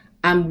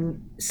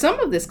 Some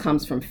of this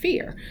comes from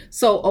fear.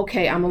 So,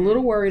 okay, I'm a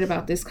little worried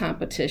about this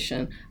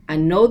competition. I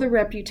know the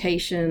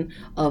reputation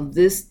of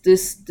this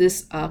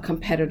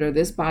competitor,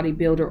 this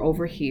bodybuilder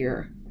over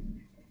here.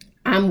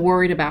 I'm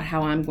worried about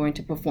how I'm going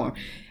to perform.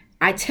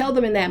 I tell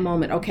them in that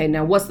moment, okay,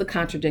 now what's the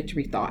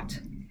contradictory thought?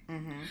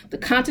 The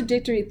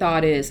contradictory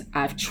thought is,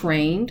 I've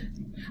trained,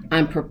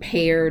 I'm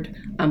prepared,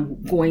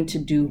 I'm going to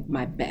do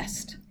my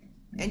best.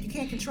 And you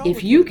can't control if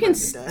what you the can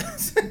person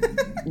does.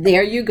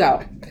 There you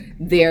go.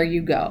 There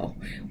you go.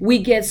 We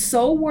get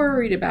so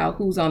worried about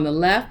who's on the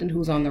left and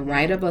who's on the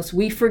right of us,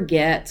 we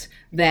forget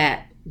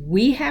that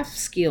we have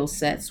skill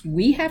sets,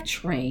 we have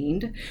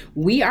trained,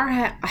 we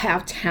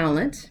have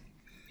talent,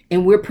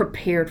 and we're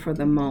prepared for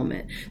the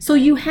moment. So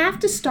you have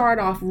to start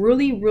off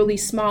really, really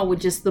small with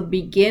just the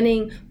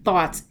beginning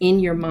thoughts in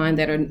your mind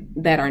that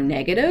are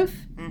negative.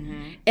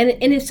 And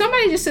if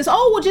somebody just says,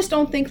 "Oh, well, just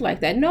don't think like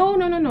that," no,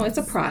 it's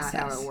a process.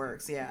 Not how it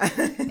works. Yeah,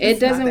 it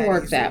doesn't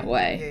work that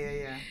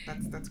way. Yeah.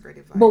 That's great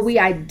advice. But we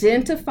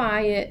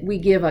identify it. We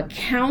give a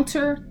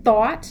counter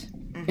thought,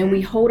 and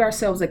we hold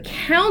ourselves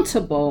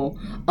accountable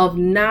of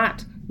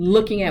not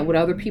looking at what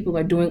other people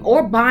are doing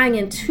or buying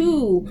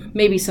into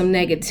maybe some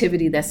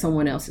negativity that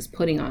someone else is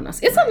putting on us.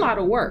 It's a lot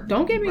of work.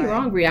 Don't get me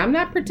wrong, Brie. I'm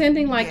not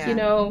pretending like,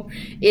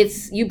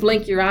 it's you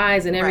blink your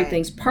eyes and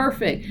everything's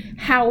perfect.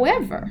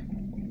 However,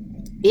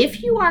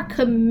 if you are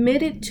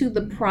committed to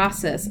the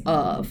process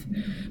of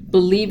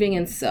believing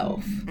in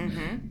self,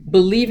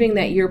 believing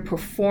that your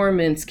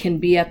performance can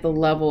be at the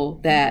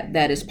level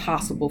that is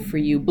possible for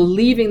you,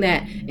 believing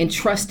that and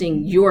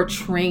trusting your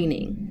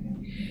training,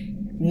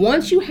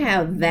 once you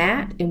have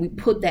that and we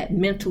put that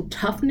mental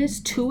toughness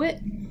to it,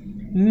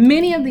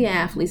 many of the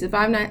athletes, if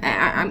I'm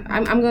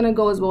going to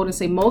go as bold and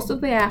say most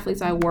of the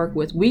athletes I work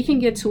with, we can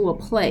get to a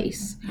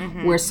place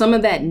where some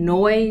of that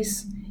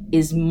noise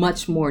is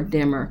much more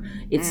dimmer.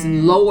 It's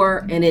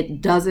lower and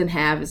it doesn't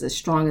have as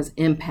strong as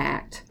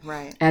impact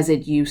as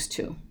it used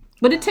to.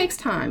 But it takes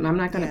time. I'm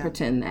not going to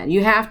pretend that.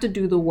 You have to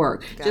do the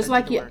work. Just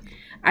like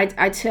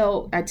I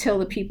tell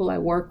the people I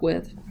work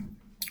with,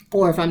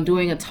 or if I'm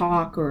doing a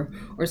talk or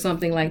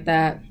something like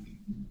that,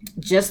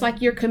 just like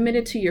you're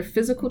committed to your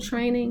physical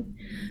training,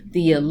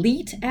 the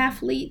elite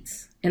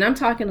athletes, and I'm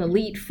talking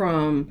elite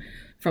from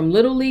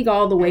Little League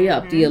all the way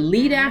up, the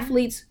elite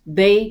athletes,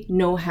 they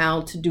know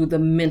how to do the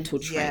mental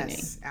training.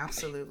 Yes,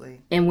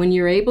 absolutely. And when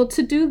you're able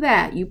to do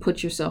that, you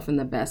put yourself in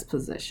the best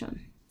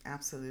position.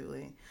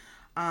 Absolutely.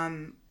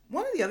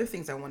 One of the other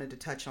things I wanted to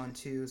touch on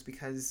too is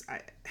because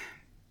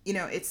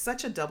it's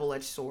such a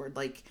double-edged sword.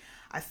 Like,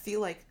 I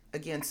feel like,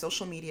 again,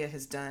 social media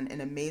has done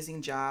an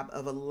amazing job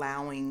of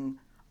allowing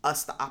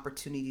us the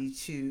opportunity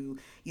to,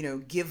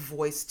 give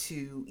voice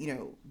to,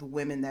 the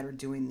women that are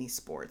doing these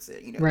sports,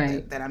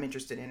 that I'm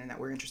interested in and that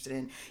we're interested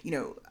in,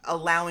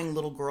 allowing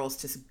little girls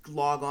to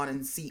log on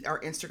and see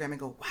our Instagram and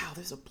go, wow,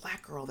 there's a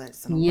black girl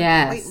that's an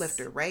Olympic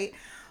weightlifter, right?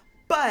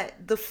 But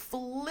the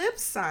flip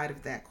side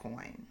of that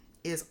coin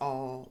is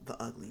all the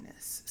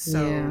ugliness.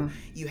 So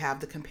you have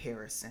the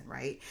comparison,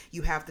 right?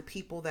 You have the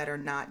people that are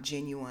not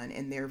genuine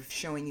and they're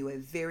showing you a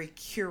very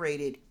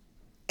curated,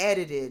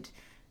 edited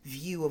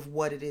view of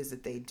what it is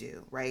that they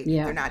do, right?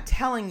 They're not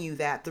telling you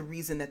that the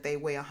reason that they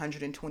weigh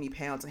 120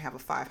 pounds and have a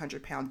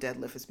 500-pound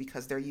deadlift is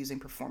because they're using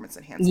performance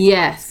enhancing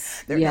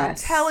drugs. They're not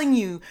telling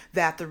you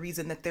that the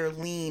reason that they're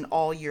lean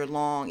all year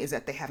long is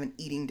that they have an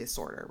eating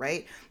disorder,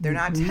 right? They're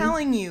not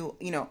telling you,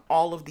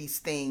 all of these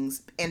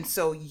things. And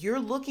so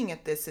you're looking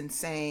at this and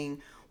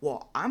saying,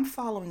 well, I'm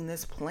following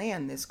this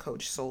plan this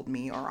coach sold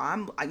me, or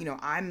I'm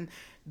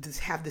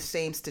have the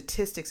same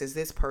statistics as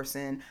this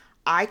person.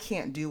 I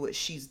can't do what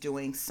she's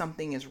doing.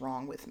 Something is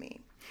wrong with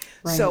me.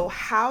 Right. So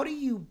how do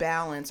you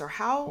balance, or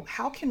how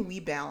can we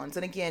balance?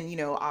 And again,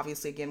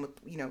 obviously, again,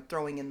 with,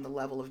 throwing in the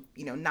level of,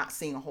 not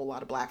seeing a whole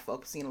lot of black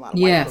folks, seeing a lot of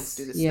white folks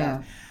do this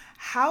stuff.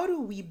 How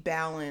do we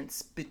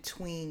balance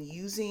between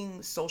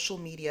using social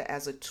media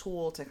as a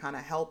tool to kind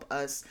of help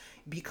us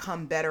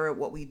become better at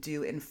what we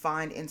do and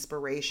find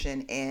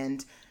inspiration,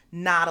 and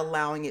not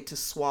allowing it to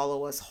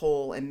swallow us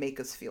whole and make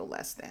us feel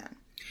less than?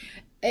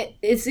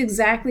 It's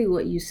exactly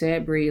what you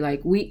said, Brie.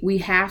 Like, we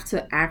have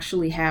to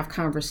actually have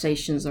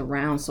conversations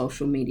around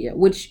social media,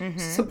 which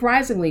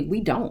surprisingly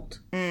we don't.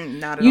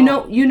 Not at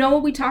all. You know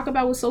what we talk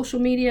about with social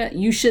media?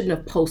 You shouldn't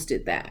have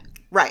posted that.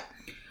 Right.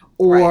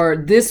 Or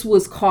this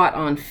was caught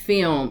on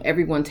film.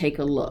 Everyone take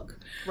a look.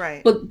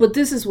 Right. But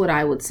this is what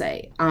I would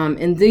say.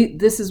 And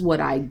this is what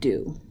I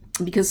do.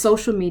 Because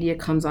social media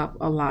comes up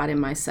a lot in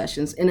my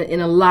sessions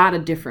in a lot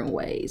of different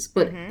ways,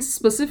 but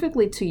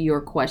specifically to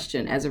your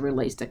question as it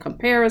relates to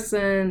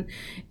comparison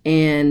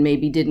and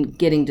maybe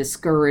getting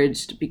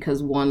discouraged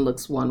because one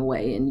looks one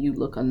way and you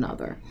look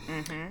another.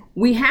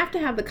 We have to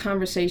have the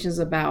conversations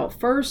about,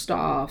 first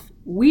off,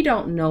 we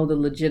don't know the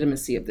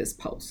legitimacy of this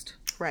post.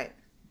 Right.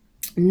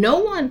 No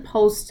one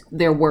posts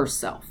their worst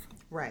self.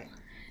 Right.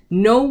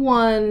 No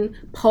one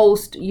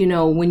posts,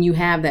 when you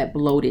have that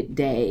bloated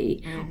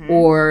day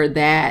or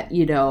that,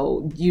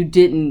 you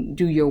didn't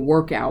do your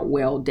workout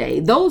well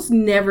day. Those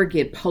never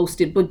get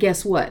posted, but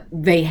guess what?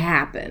 They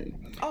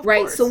happen.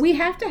 Right. So we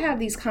have to have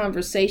these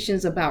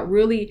conversations about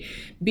really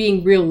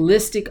being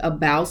realistic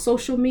about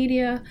social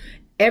media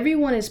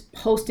everyone is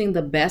posting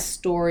the best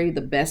story,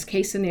 the best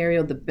case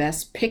scenario, the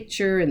best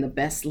picture, and the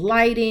best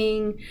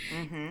lighting.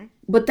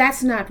 But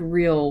that's not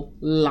real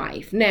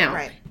life.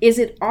 Now, is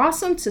it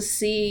awesome to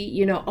see,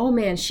 you know, oh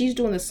man, she's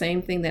doing the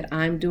same thing that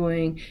I'm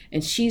doing,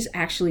 and she's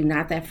actually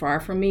not that far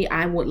from me.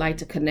 I would like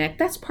to connect.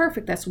 That's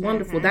perfect. That's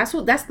wonderful. That's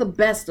the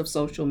best of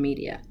social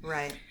media.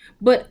 Right.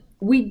 But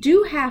we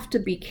do have to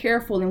be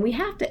careful, and we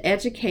have to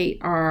educate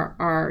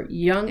our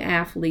young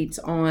athletes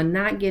on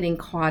not getting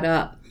caught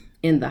up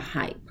in the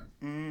hype.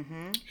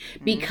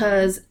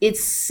 Because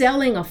it's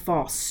selling a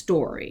false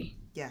story.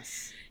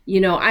 Yes. You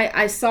know,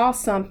 I saw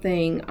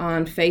something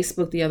on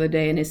Facebook the other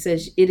day, and it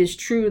says it is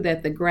true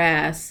that the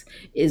grass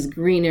is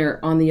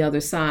greener on the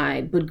other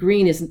side, but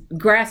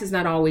grass is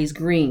not always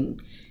green.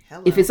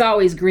 Hello. If it's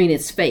always green,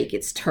 it's fake.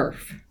 It's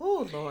turf.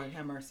 Oh Lord,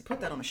 have mercy. Put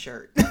that on a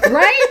shirt.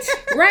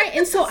 Right.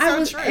 And so I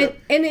was, true.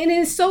 and it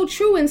is so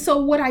true. And so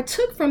what I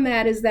took from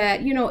that is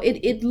that, you know,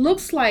 it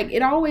looks like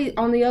it always,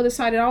 on the other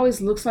side, it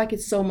always looks like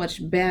it's so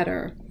much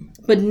better.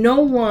 But no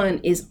one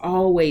is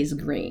always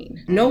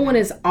green. No one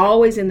is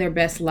always in their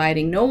best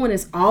lighting. No one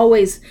is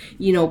always,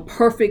 you know,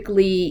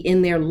 perfectly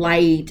in their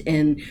light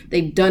and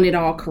they've done it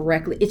all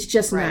correctly. It's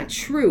just not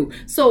true.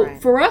 So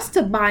for us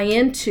to buy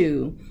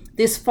into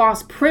this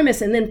false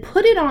premise and then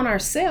put it on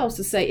ourselves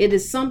to say it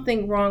is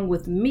something wrong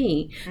with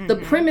me, the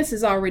premise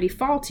is already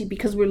faulty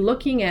because we're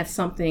looking at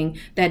something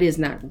that is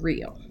not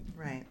real.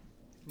 Right.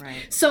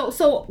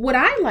 So what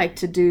I like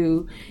to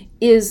do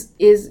is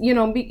you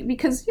know,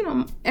 because, you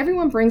know,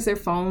 everyone brings their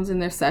phones in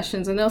their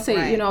sessions and they'll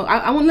say, you know,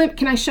 I want to,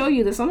 can I show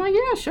you this? I'm like,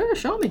 yeah, sure,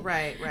 show me.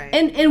 Right.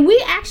 And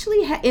we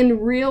actually, in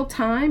real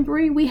time,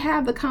 Bree, we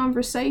have the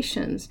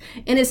conversations.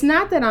 And it's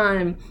not that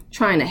I'm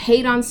trying to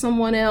hate on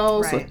someone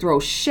else or throw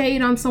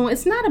shade on someone.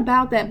 It's not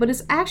about that, but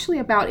it's actually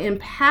about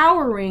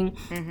empowering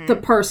the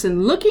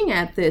person looking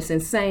at this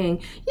and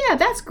saying, yeah,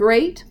 that's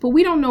great, but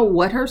we don't know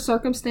what her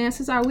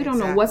circumstances are. We don't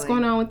know what's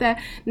going on with that.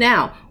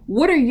 Now,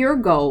 what are your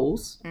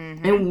goals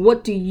and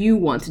what do you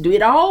want to do?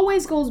 It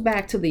always goes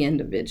back to the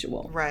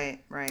individual.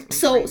 Right.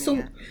 So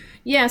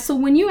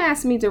when you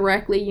ask me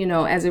directly, you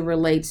know, as it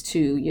relates to,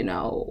 you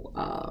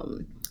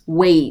know,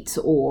 weight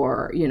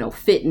or, you know,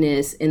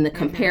 fitness in the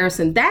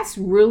comparison, that's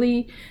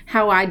really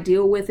how I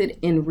deal with it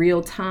in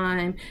real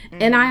time.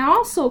 And I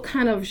also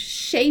kind of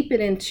shape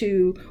it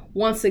into,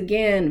 once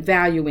again,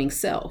 valuing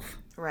self.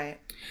 Right.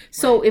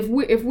 So if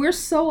we're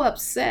so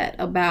upset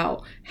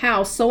about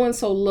how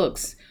so-and-so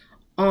looks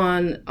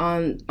on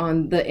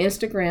the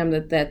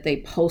Instagram that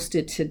they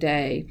posted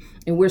today,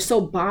 and we're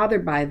so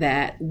bothered by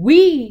that,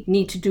 we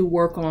need to do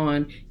work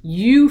on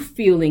you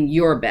feeling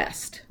your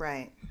best.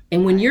 Right.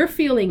 And when you're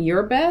feeling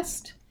your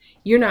best,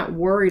 you're not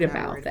worried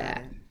about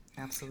that.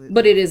 Absolutely.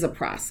 But it is a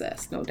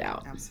process, no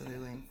doubt.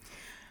 Absolutely.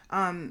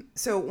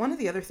 So one of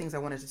the other things I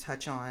wanted to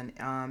touch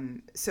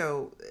on,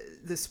 so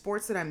the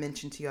sports that I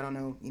mentioned to you, I don't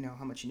know, you know,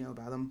 how much you know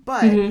about them,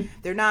 but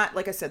they're not,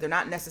 like I said, they're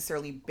not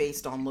necessarily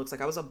based on looks. Like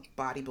I was a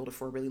bodybuilder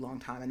for a really long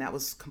time and that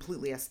was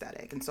completely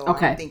aesthetic. And so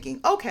I'm thinking,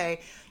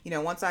 okay, you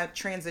know, once I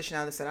transition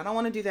out of this, I don't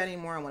want to do that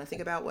anymore. I want to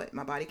think about what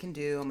my body can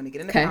do. I'm going to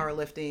get into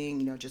powerlifting,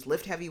 you know, just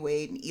lift heavy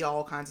weight and eat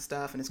all kinds of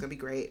stuff and it's going to be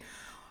great.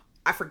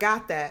 I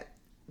forgot that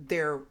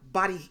they're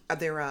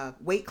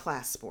weight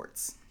class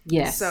sports.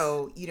 Yes.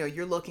 So, you know,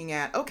 you're looking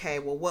at, okay,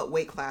 well, what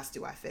weight class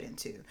do I fit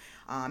into?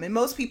 And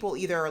most people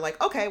either are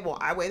like, okay, well,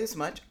 I weigh this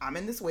much. I'm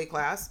in this weight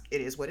class.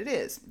 It is what it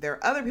is. There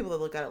are other people that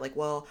look at it like,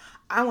 well,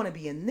 I want to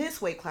be in this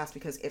weight class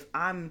because if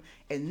I'm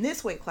in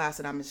this weight class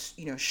and I'm,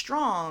 you know,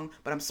 strong,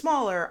 but I'm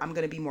smaller, I'm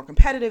going to be more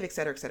competitive, et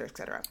cetera, et cetera, et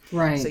cetera.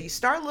 Right. So you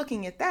start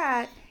looking at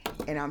that,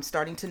 and I'm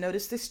starting to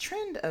notice this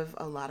trend of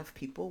a lot of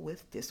people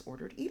with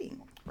disordered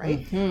eating,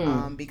 right?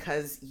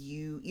 Because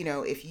you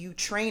know, if you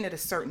train at a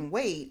certain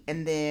weight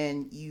and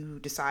then you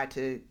decide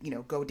to, you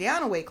know, go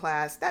down a weight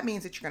class, that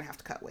means that you're going to have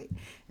to cut weight.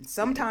 And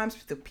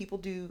sometimes the people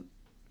do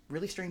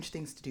really strange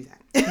things to do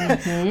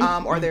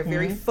that. Or they're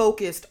very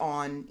focused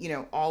on, you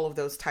know, all of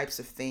those types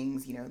of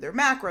things, you know, their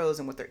macros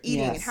and what they're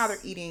eating and how they're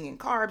eating and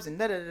carbs and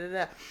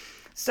da-da-da-da.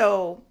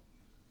 So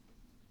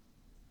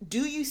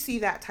do you see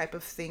that type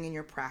of thing in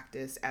your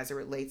practice as it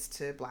relates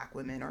to Black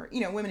women or, you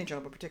know, women in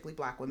general, but particularly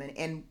Black women?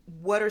 And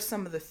what are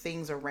some of the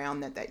things around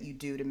that you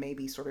do to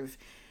maybe sort of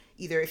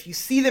either if you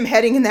see them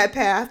heading in that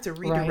path to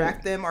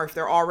redirect them, or if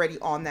they're already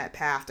on that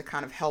path to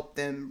kind of help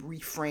them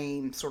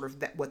reframe sort of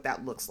what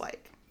that looks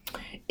like?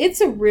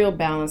 It's a real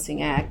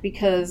balancing act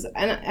because,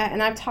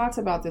 and I've talked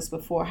about this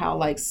before, how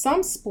like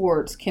some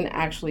sports can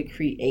actually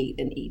create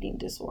an eating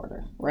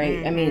disorder,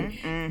 right? I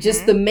mean,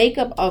 just the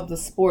makeup of the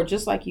sport,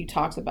 just like you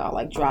talked about,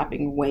 like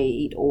dropping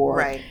weight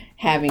or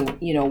having,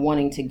 you know,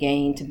 wanting to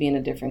gain to be in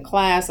a different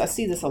class. I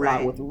see this a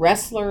lot with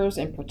wrestlers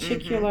in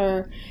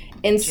particular.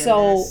 And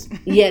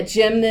gymnasts.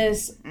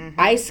 Gymnasts,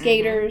 ice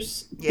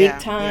skaters, big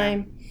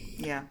time.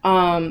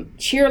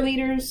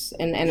 Cheerleaders,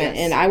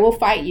 and I will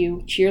fight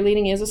you.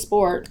 Cheerleading is a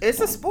sport. It's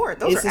a sport.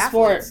 Those it's are a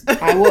athletes.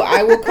 Sport.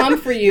 I will come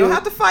for you. You don't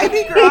have to fight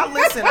me, girl.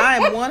 Listen, I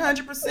am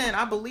 100%.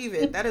 I believe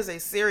it. That is a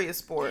serious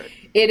sport.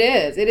 It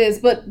is.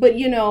 But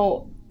you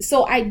know,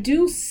 so I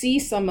do see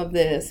some of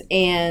this,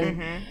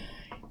 and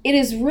it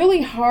is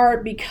really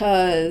hard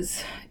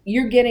because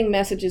you're getting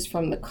messages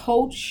from the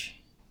coach.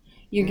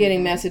 You're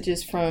getting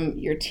messages from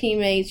your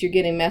teammates. You're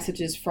getting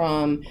messages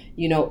from,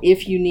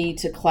 if you need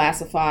to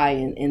classify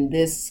in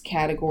this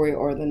category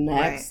or the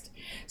next.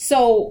 Right.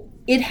 So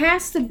it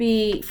has to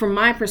be, from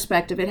my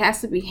perspective, it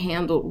has to be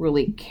handled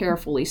really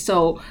carefully.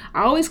 So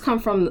I always come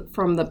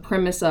from the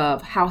premise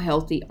of how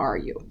healthy are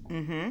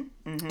you?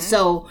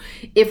 So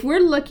if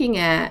we're looking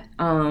at,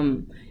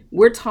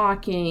 we're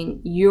talking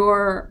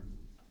your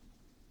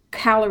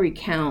calorie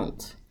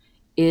count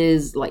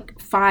is like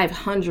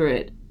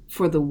 500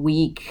 for the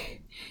week.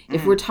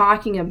 If we're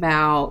talking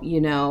about,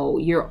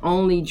 you're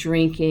only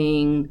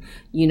drinking,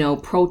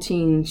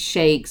 protein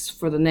shakes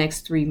for the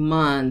next 3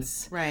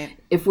 months. Right.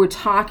 If we're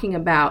talking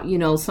about,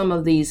 some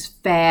of these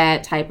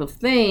fad type of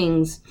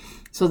things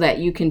so that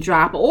you can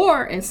drop,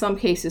 or in some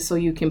cases so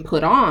you can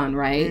put on,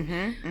 right?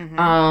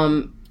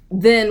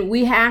 Then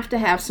we have to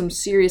have some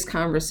serious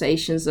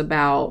conversations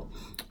about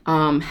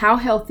how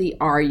healthy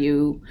are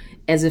you,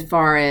 as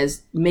far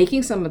as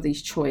making some of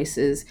these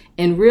choices,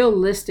 and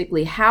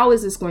realistically, how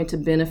is this going to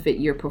benefit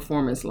your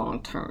performance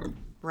long term?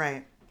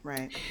 Right.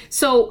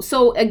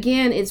 So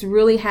again, it's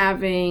really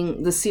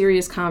having the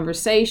serious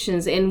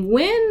conversations. And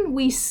when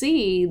we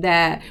see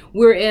that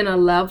we're in a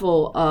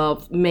level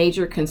of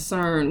major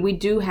concern, we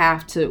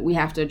have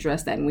to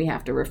address that, and we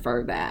have to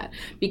refer that.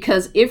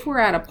 Because if we're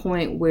at a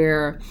point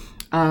where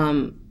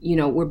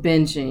we're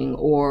binging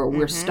or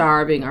we're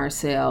starving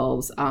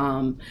ourselves.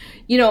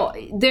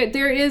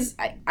 There is,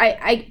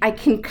 I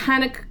can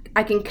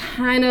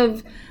kind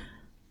of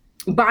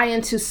buy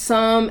into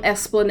some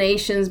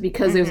explanations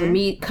because there's a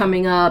meet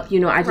coming up.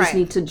 I just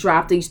need to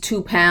drop these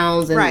 2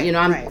 pounds, and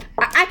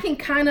I can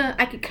kind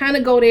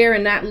of go there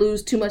and not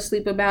lose too much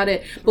sleep about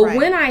it. But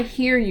when I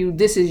hear you,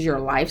 this is your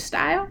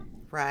lifestyle.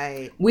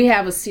 Right. We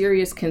have a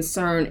serious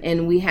concern,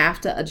 and we have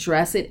to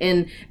address it.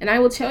 And I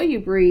will tell you,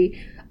 Bree,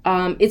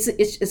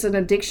 it's an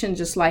addiction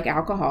just like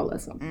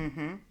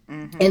alcoholism.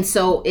 And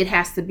so it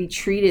has to be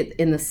treated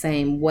in the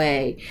same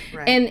way.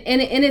 Right.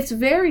 And it's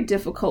very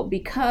difficult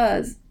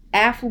because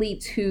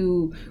athletes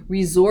who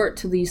resort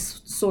to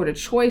these sort of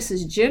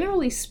choices,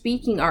 generally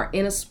speaking, are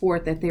in a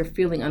sport that they're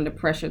feeling under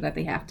pressure that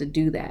they have to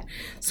do that.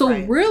 So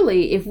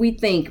really, if we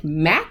think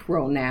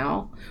macro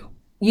now,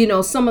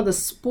 some of the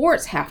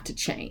sports have to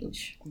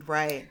change.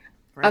 Right.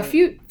 A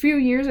few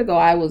years ago,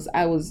 I was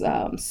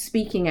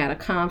speaking at a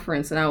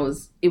conference, and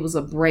it was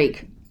a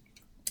break,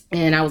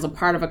 and I was a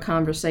part of a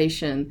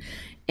conversation,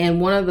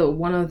 and one of the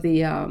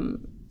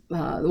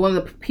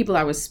people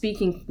I was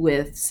speaking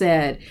with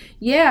said,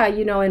 "Yeah,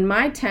 in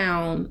my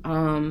town,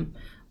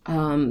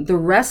 the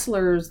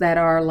wrestlers that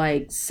are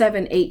like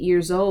 7, 8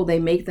 years old, they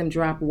make them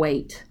drop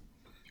weight,"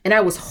 and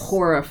I was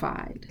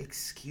horrified.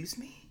 Excuse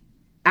me?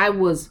 I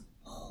was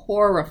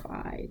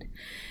horrified.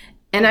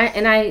 And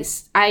I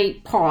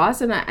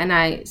paused and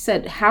I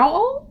said, "How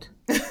old?"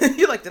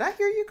 You're like, did I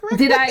hear you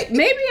correctly?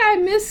 Maybe I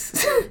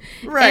missed.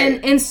 Right.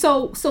 And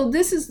so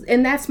this is,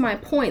 and that's my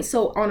point.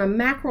 So on a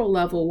macro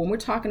level, when we're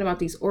talking about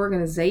these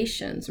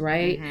organizations,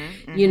 right,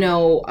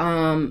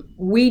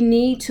 we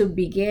need to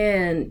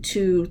begin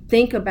to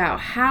think about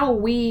how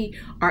we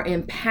are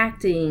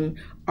impacting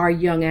our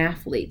young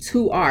athletes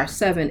who are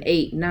 7,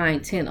 8, 9,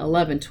 10,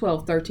 11,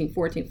 12, 13,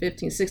 14,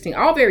 15, 16,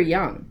 all very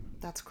young.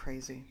 That's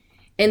crazy.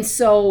 And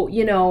so,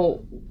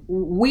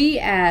 we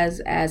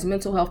as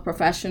mental health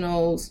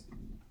professionals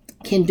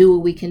can do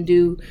what we can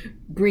do.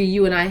 Bree,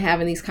 you and I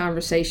having these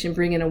conversations,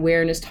 bringing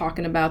awareness,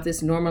 talking about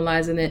this,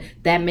 normalizing it,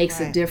 that makes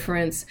a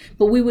difference.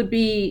 But we would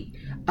be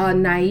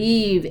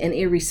naive and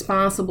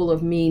irresponsible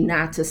of me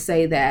not to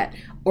say that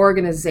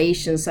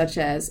organizations such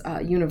as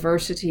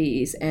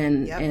universities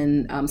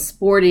and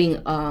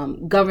sporting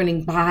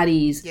governing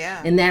bodies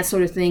and that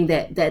sort of thing,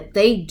 that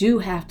they do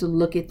have to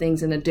look at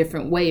things in a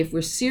different way if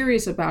we're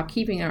serious about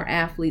keeping our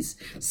athletes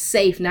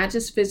safe, not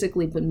just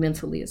physically but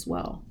mentally as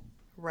well.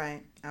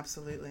 Right.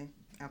 Absolutely.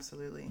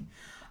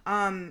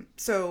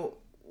 So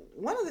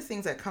one of the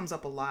things that comes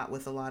up a lot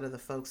with a lot of the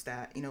folks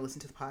that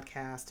listen to the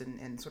podcast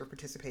and sort of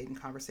participate in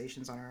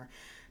conversations on our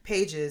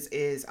pages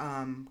is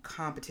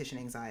competition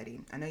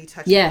anxiety. I know you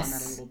touched on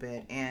that a little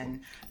bit,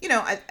 and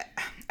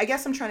I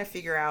guess I'm trying to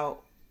figure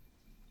out,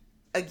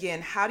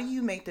 again, how do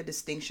you make the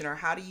distinction, or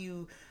how do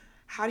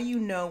you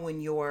know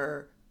when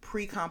your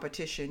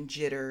pre-competition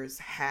jitters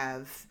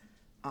have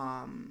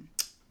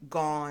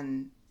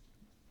gone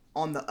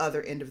on the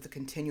other end of the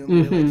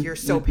continuum, where like you're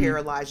so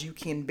paralyzed you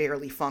can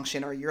barely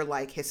function, or you're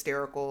like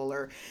hysterical,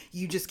 or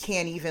you just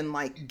can't even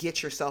like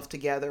get yourself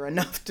together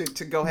enough to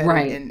go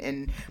ahead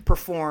and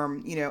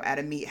perform at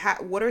a meet.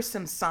 What are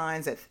some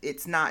signs that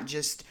it's not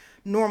just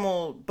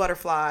normal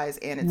butterflies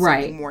and it's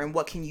something more, and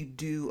what can you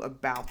do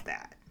about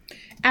that?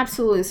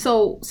 Absolutely.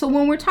 So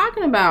when we're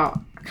talking about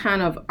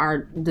kind of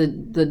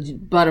the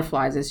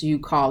butterflies, as you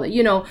call it,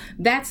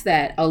 that's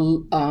that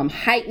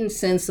heightened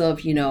sense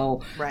of,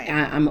 Right.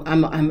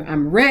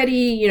 I'm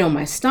ready,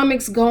 my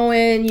stomach's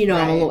going,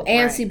 I'm a little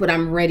antsy, but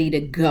I'm ready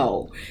to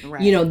go.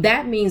 Right.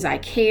 That means I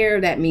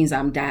care. That means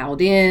I'm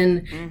dialed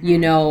in,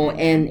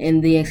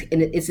 and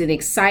it's an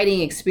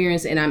exciting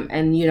experience, and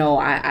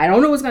I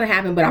don't know what's going to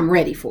happen, but I'm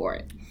ready for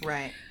it.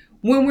 Right.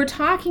 When we're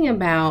talking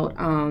about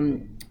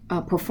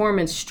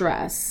performance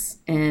stress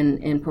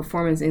and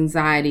performance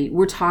anxiety,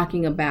 we're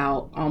talking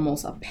about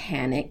almost a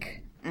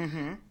panic,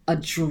 a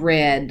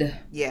dread,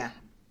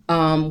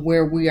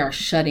 where we are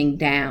shutting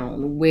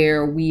down,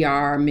 where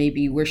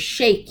maybe we're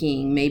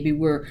shaking, maybe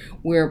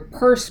we're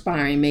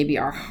perspiring, maybe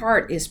our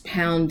heart is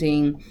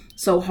pounding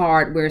so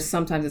hard where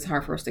sometimes it's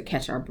hard for us to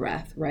catch our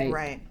breath,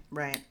 right?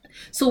 Right.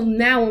 So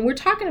now when we're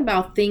talking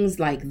about things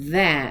like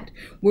that,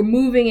 we're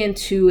moving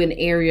into an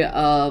area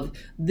of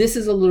this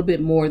is a little bit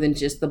more than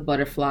just the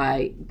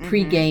butterfly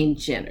pre-game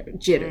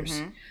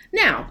jitters.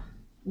 Now,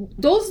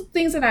 those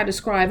things that I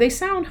described, they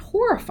sound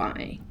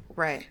horrifying.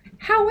 Right.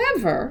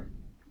 However,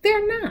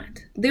 they're not.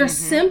 They're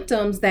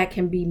symptoms that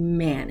can be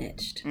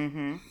managed.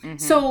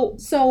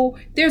 So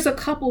there's a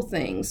couple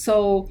things.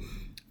 So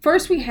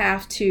first, we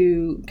have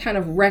to kind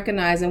of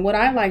recognize, and what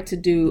I like to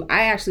do,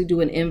 I actually do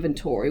an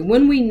inventory.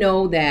 When we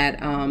know that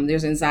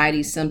there's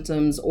anxiety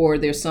symptoms or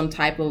there's some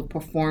type of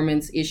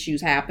performance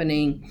issues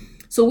happening,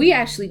 so we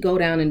actually go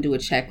down and do a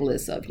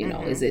checklist of,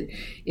 is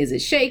it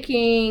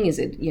shaking? Is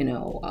it,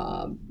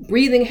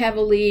 breathing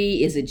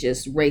heavily? Is it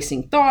just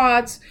racing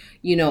thoughts?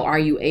 Are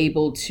you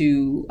able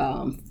to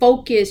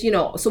focus?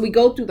 So we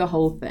go through the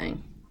whole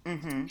thing.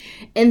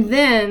 And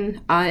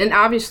then, and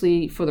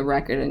obviously for the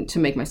record, and to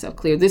make myself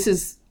clear, this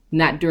is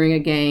not during a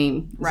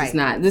game.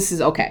 This is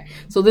okay.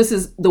 So this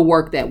is the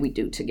work that we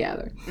do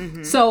together.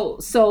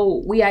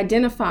 So we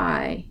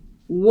identify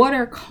what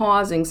are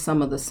causing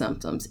some of the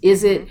symptoms.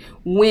 Is it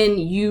when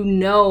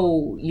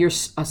you're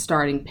a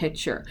starting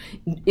pitcher?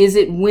 Is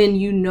it when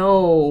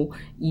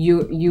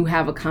you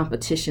have a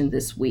competition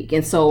this week?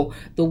 And so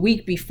the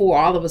week before,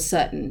 all of a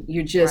sudden,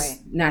 you're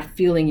just not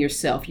feeling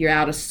yourself. You're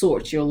out of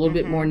sorts. You're a little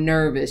bit more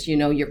nervous.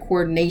 Your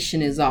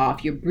coordination is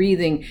off. You're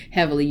breathing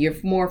heavily. You're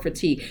more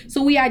fatigued.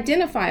 So we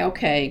identify,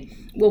 okay,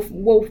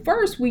 well,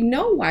 first, we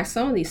know why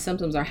some of these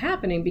symptoms are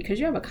happening because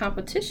you have a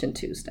competition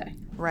Tuesday.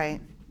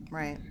 Right.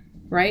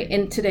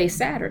 And today's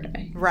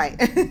Saturday. Right.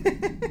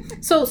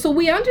 So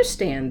we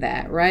understand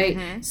that,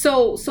 right?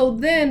 So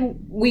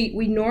then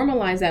we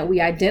normalize that,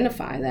 we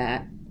identify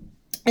that,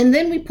 and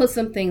then we put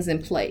some things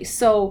in place.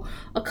 So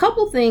a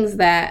couple things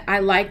that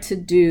I like to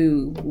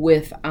do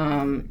with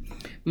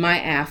my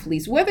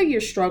athletes, whether you're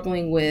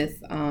struggling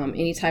with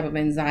any type of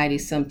anxiety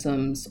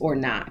symptoms or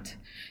not,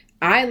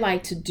 I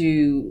like to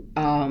do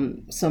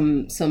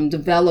some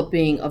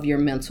developing of your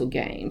mental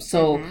game.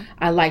 So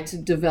I like to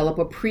develop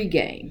a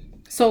pregame.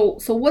 So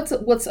what's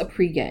a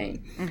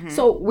pregame?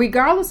 So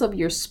regardless of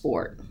your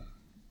sport,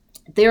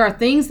 there are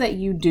things that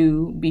you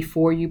do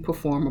before you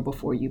perform or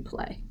before you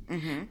play.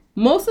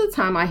 Most of the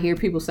time I hear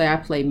people say, I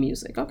play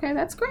music. Okay,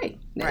 that's great.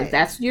 Right. If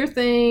that's your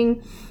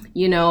thing,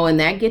 and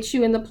that gets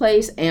you in the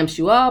place, amps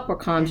you up or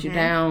calms you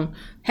down,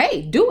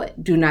 hey, do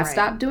it. Do not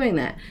stop doing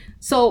that.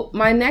 So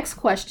my next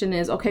question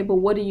is, okay, but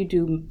what do you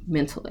do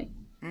mentally?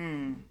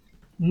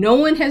 No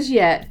one has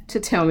yet to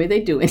tell me they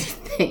do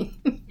anything.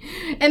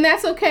 And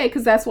that's okay,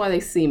 because that's why they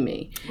see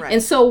me. Right.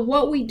 And so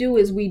what we do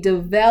is we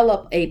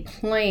develop a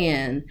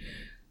plan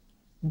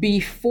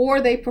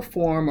before they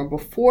perform or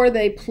before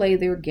they play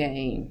their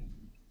game,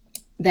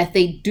 that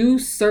they do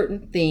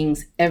certain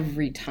things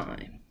every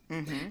time.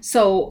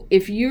 So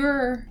if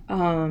you're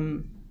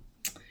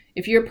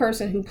a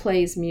person who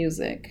plays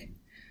music,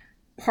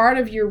 part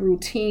of your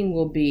routine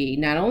will be,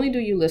 not only do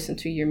you listen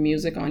to your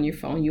music on your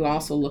phone, you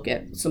also look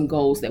at some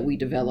goals that we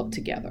develop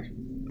together.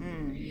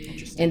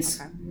 And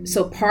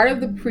so part of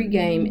the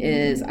pregame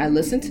is I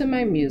listen to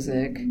my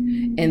music,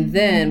 and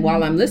then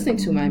while I'm listening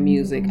to my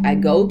music, I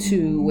go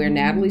to where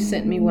Natalie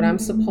sent me what I'm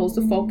supposed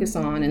to focus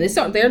on. And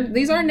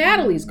these are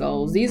Natalie's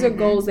goals. These are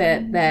goals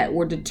that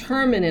were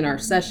determined in our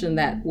session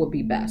that will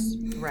be best.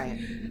 Right.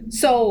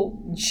 So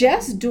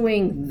just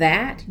doing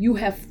that, you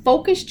have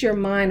focused your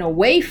mind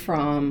away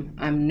from,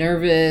 I'm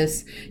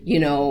nervous,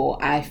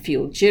 I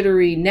feel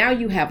jittery. Now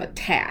you have a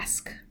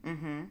task.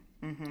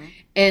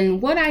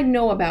 And what I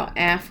know about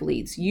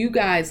athletes, you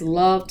guys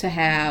love to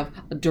have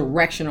a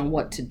direction on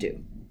what to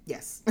do.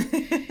 Yes.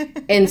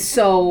 And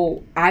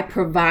so I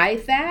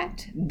provide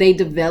that. They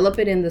develop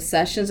it in the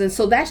sessions. And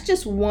so that's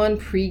just one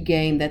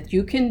pregame that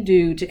you can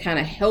do to kind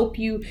of help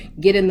you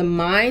get in the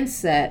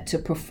mindset to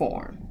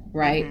perform,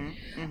 right?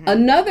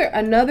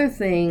 Another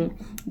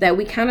thing that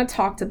we kind of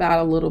talked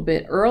about a little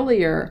bit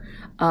earlier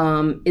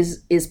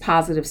is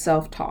positive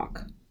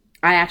self-talk.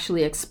 I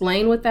actually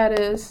explain what that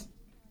is.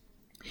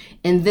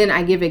 And then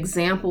I give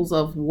examples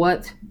of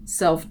what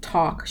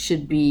self-talk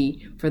should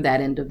be for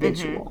that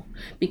individual.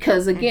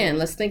 Because again,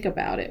 let's think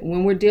about it.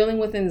 When we're dealing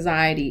with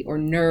anxiety or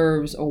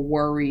nerves or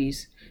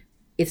worries,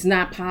 it's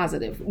not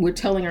positive. We're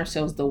telling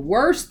ourselves the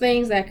worst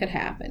things that could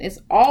happen. It's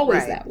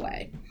always Right. that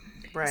way.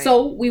 Right.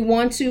 So we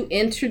want to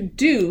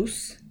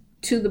introduce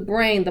to the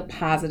brain the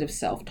positive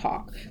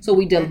self-talk. So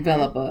we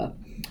develop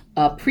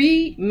a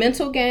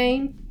pre-mental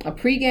game, a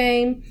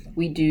pre-game.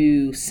 We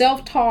do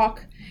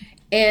self-talk.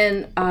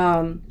 And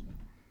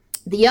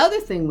the other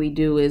thing we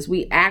do is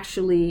we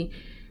actually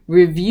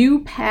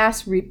review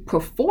past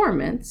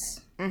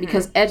performance,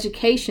 because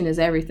education is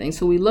everything.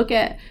 So we look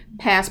at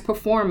past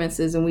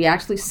performances and we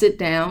actually sit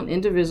down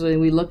individually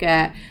and we look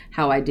at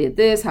how I did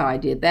this, how I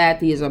did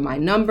that. These are my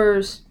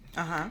numbers.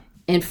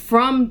 And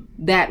from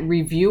that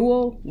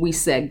review, we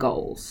set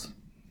goals.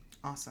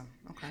 Awesome.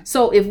 Okay.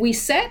 So if we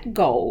set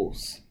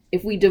goals,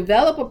 if we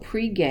develop a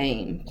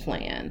pre-game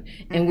plan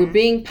and we're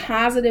being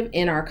positive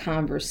in our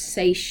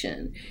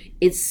conversation,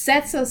 it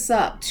sets us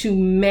up to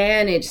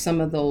manage some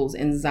of those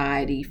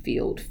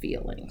anxiety-filled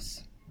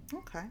feelings.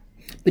 Okay.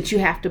 But you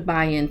have to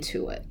buy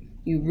into it.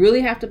 You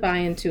really have to buy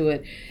into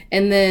it.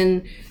 And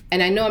then,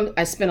 and I know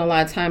I spent a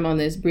lot of time on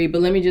this, Bree,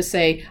 but let me just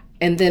say,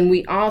 and then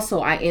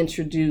I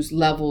introduce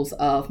levels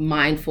of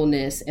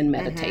mindfulness and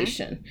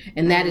meditation.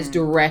 And that is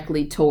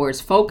directly towards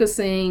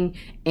focusing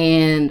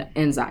and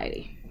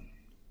anxiety.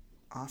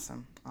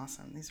 Awesome.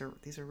 These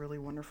are really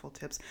wonderful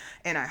tips.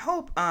 And I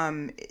hope,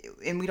 and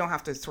we don't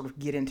have to sort of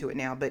get into it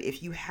now, but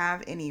if you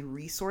have any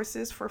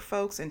resources for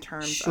folks in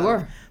terms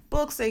of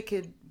books they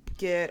could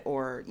get,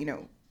 or,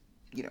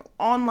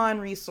 online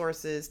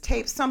resources,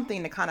 tapes,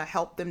 something to kind of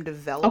help them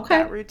develop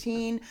that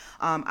routine,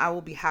 I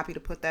will be happy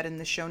to put that in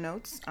the show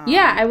notes.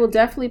 I will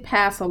definitely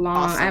pass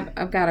along. Awesome.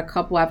 I've got a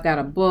couple. I've got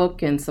a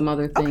book and some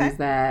other things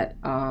that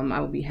I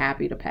would be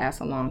happy to pass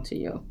along to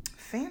you.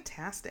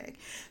 Fantastic.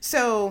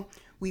 So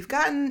we've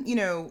gotten,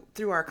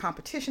 through our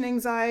competition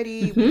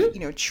anxiety,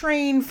 we've,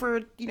 trained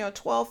for,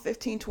 12,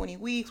 15, 20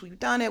 weeks. We've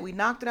done it. We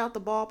knocked it out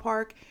the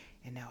ballpark,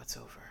 and now it's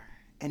over.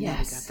 And now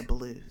we got the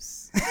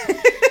blues.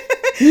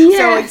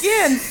 So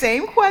again,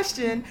 same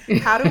question.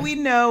 How do we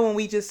know when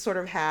we just sort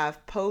of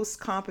have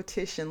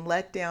post-competition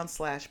letdown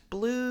 /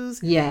 blues?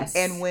 Yes.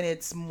 And when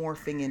it's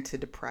morphing into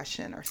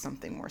depression or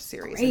something more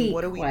serious? And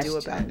what do we do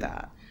about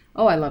that?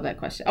 Oh, I love that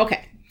question.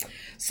 Okay.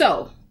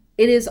 So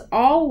it is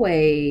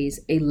always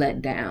a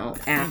letdown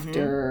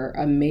after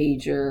a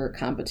major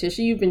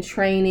competition. You've been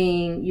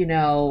training,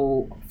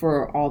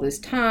 for all this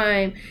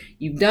time.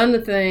 You've done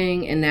the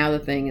thing, and now the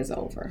thing is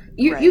over.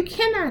 You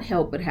cannot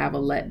help but have a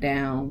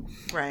letdown.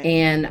 Right.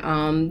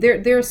 And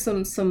there's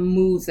some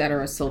moods that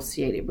are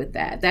associated with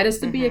that. That is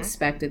to be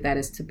expected. That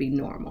is to be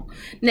normal.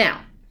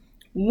 Now,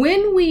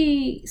 when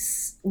we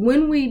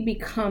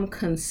become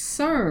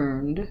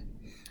concerned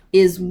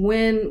is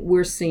when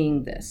we're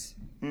seeing this.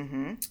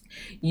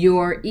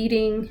 Your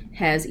eating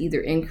has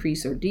either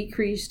increased or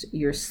decreased.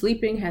 Your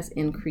sleeping has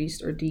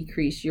increased or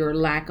decreased. Your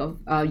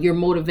your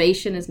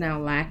motivation is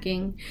now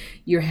lacking.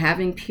 You're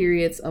having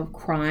periods of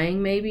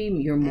crying, maybe.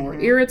 You're more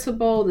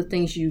irritable. The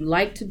things you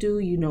like to do,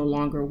 you no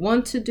longer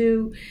want to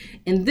do.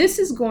 And this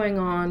is going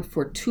on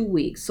for 2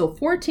 weeks. So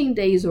 14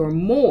 days or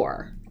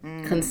more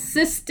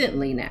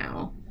consistently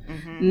now.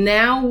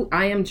 Now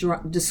I am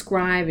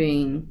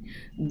describing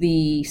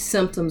the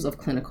symptoms of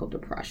clinical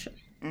depression.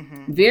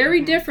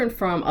 Very different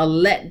from a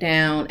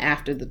letdown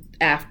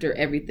after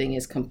everything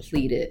is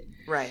completed.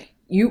 Right.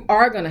 You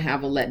are going to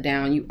have a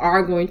letdown. You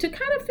are going to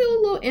kind of feel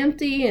a little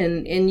empty,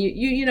 and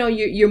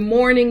you're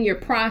mourning your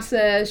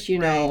process.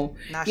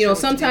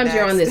 Sometimes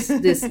you're on this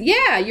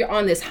you're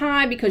on this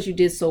high because you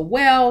did so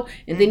well,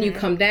 and then you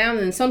come down,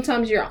 and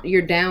sometimes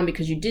you're down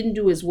because you didn't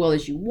do as well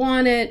as you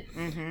wanted.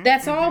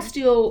 That's all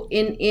still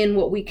in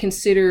what we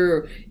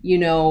consider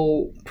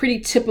pretty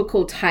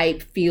typical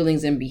type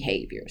feelings and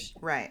behaviors.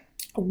 Right.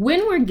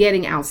 When we're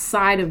getting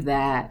outside of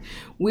that,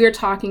 we're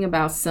talking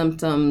about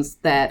symptoms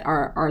that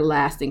are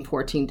lasting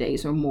 14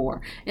 days or more.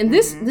 And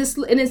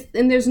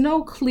there's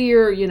no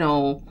clear,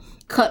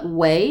 cut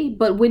way,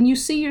 but when you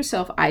see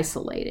yourself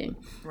isolating,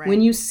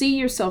 when you see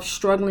yourself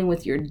struggling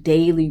with your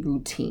daily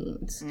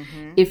routines,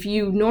 if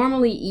you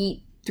normally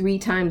eat 3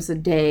 times a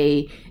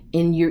day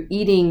and you're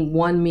eating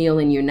one meal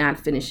and you're not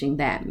finishing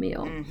that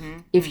meal,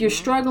 if you're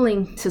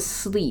struggling to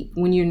sleep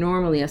when you're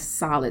normally a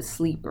solid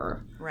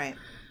sleeper, right,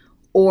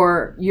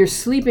 or you're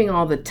sleeping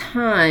all the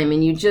time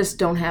and you just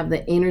don't have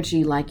the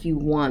energy like you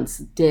once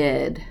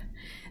did,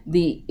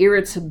 the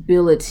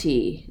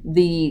irritability,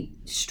 the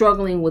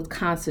struggling with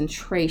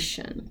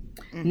concentration,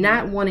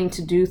 not wanting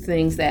to do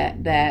things that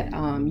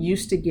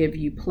used to give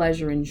you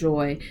pleasure and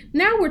joy.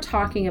 Now we're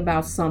talking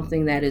about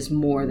something that is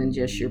more than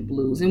just your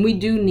blues. And we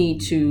do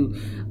need to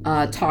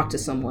talk to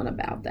someone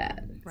about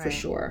that, for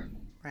sure.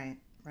 Right.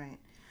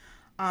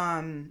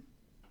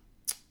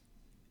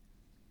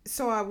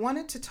 So I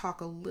wanted to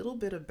talk a little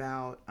bit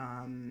about,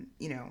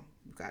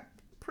 we've got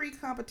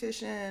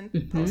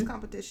pre-competition,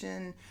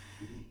 post-competition.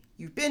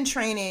 You've been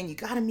training. You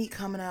got a meet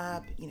coming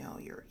up.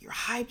 You're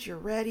hyped. You're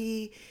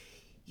ready.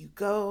 You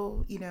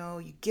go.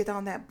 You get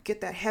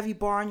that heavy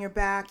bar on your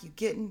back.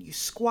 You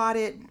squat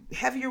it,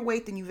 heavier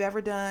weight than you've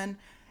ever done,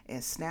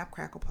 and snap,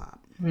 crackle,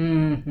 pop.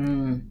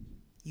 You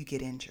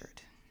get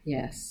injured.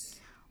 Yes.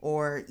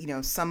 or,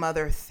 some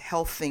other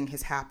health thing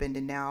has happened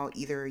and now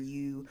either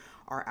you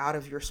are out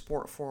of your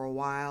sport for a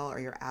while or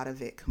you're out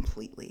of it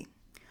completely.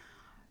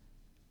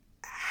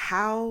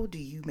 How do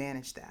you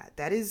manage that?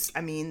 That is,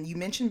 you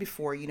mentioned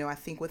before, I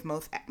think with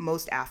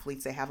most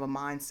athletes, they have a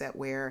mindset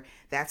where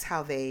that's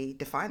how they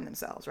define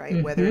themselves, right?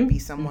 Mm-hmm. Whether it be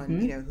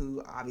someone, Mm-hmm.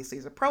 who obviously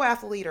is a pro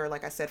athlete, or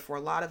like I said, for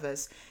a lot of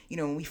us,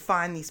 when we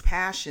find these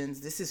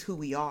passions, this is who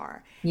we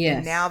are. Yes.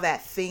 And now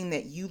that thing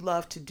that you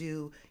love to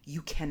do,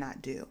 you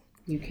cannot do.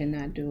 You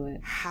cannot do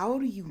it. How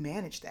do you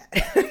manage that?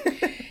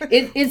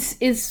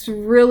 It's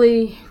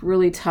really,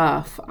 really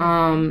tough.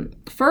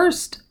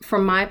 First,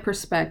 from my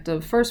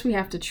perspective, we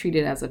have to treat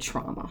it as a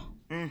trauma.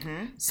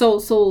 Mm-hmm. So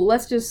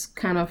let's just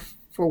kind of,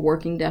 for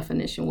working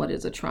definition, what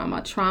is a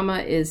trauma? Trauma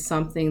is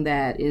something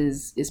that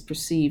is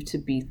perceived to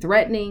be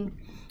threatening,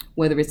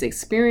 whether it's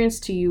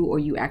experienced to you or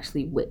you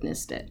actually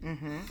witnessed it.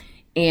 Mm-hmm.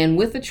 And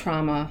with the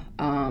trauma,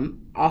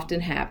 often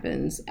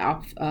happens,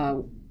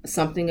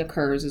 something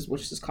occurs,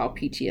 which is called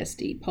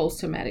PTSD,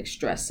 post-traumatic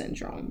stress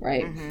syndrome,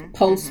 right? Mm-hmm.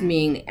 Post Mm-hmm.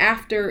 meaning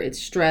after, it's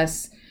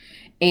stress.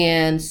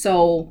 And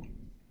so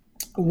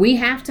we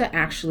have to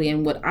actually,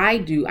 and what I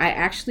do, I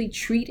actually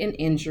treat an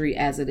injury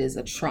as it is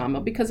a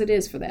trauma, because it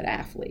is for that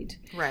athlete.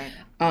 Right.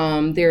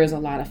 There is a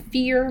lot of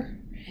fear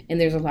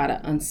and there's a lot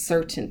of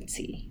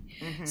uncertainty.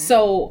 Mm-hmm.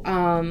 So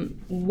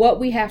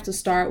what we have to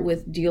start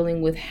with,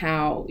 dealing with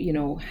how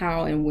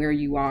and where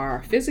you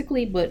are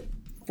physically, but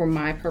for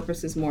my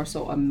purposes more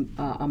so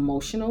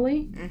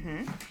emotionally,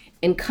 Mm-hmm.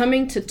 and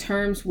coming to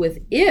terms with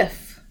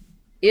if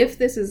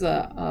this is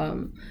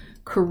a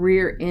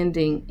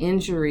career-ending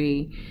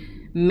injury,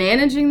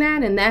 managing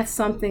that. And that's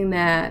something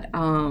that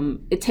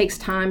it takes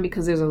time,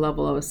 because there's a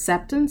level of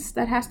acceptance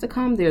that has to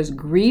come. There's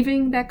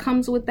grieving that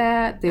comes with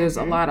that. There's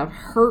a lot of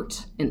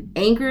hurt and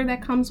anger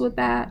that comes with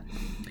that.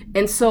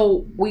 And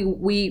so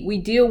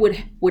we deal with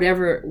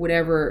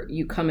whatever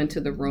you come into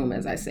the room,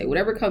 as I say,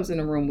 whatever comes in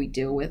the room, we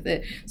deal with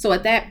it. So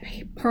at that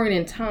point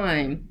in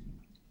time,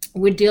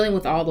 we're dealing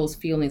with all those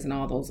feelings and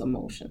all those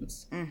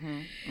emotions.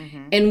 Mm-hmm.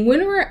 Mm-hmm. And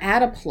when we're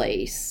at a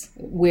place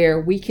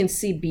where we can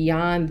see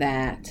beyond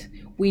that,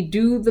 we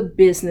do the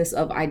business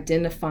of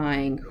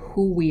identifying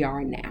who we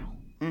are now.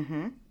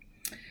 Mm-hmm.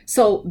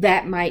 So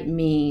that might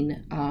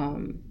mean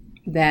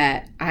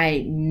that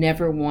I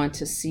never want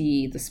to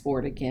see the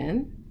sport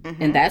again.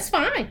 Mm-hmm. And that's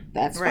fine.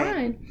 That's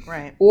fine.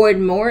 Right. Or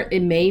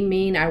it may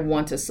mean I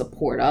want to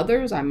support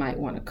others. I might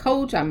want to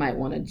coach. I might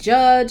want to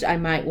judge. I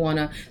might want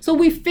to. So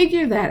we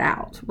figure that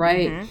out,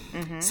 right? Mm-hmm.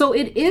 Mm-hmm. So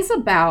it is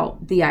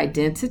about the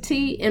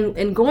identity,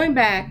 and going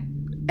back,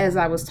 as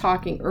I was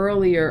talking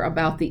earlier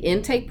about the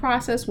intake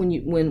process. When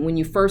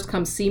you first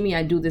come see me,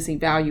 I do this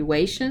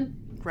evaluation.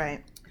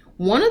 Right.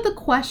 One of the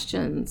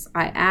questions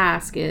I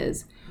ask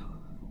is,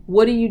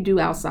 what do you do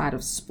outside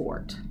of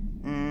sport?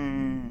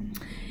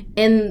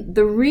 And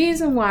the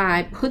reason why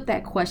I put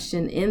that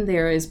question in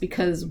there is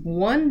because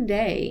one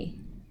day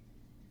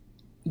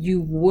you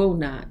will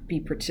not be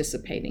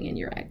participating in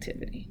your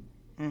activity.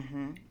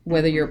 Mm-hmm.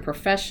 Whether you're a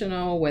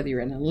professional, whether you're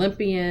an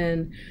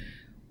Olympian,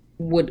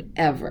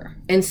 whatever.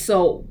 And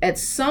so at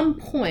some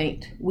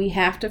point we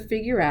have to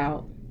figure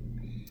out,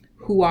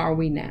 who are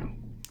we now?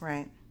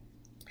 Right.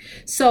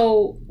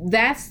 So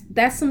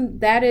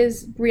that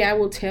is, Bree, I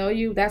will tell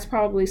you, that's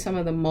probably some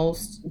of the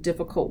most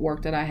difficult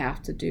work that I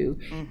have to do.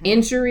 Mm-hmm.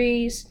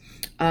 Injuries.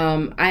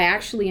 I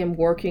actually am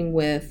working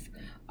with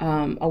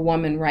a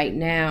woman right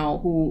now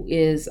who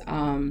is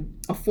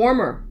a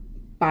former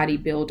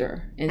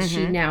bodybuilder, and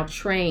she now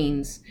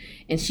trains,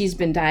 and she's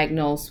been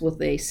diagnosed with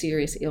a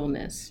serious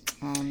illness.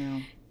 Oh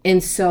no.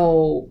 And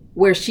so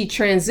where she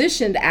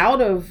transitioned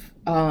out of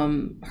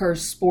her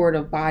sport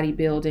of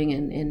bodybuilding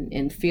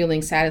and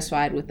feeling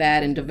satisfied with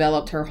that, and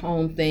developed her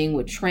own thing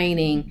with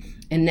training,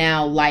 and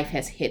now life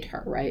has hit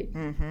her, right?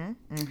 Mm-hmm.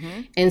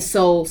 Mm-hmm. And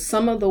so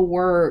some of the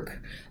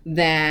work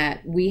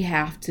that we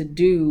have to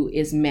do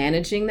is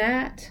managing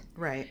that.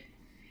 Right.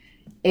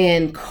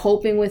 And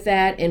coping with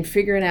that, and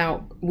figuring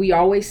out, we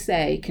always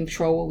say,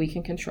 control what we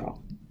can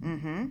control.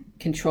 Mm-hmm.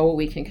 Control what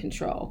we can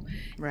control.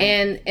 Right.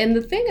 And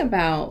the thing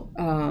about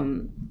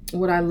one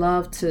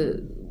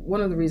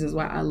of the reasons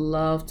why I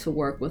love to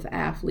work with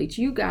athletes,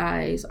 you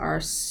guys are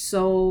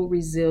so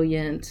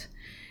resilient.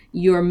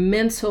 Your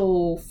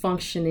mental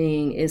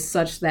functioning is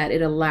such that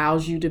it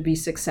allows you to be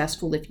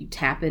successful if you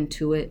tap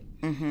into it.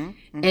 Mm-hmm.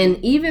 Mm-hmm.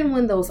 And even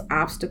when those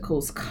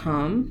obstacles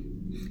come,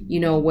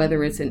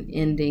 whether it's an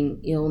ending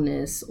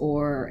illness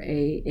or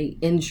a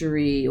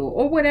injury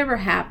or whatever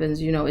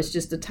happens, it's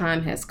just the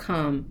time has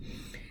come.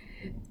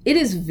 It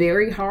is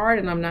very hard,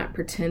 and I'm not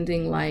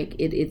pretending like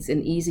it's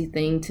an easy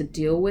thing to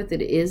deal with.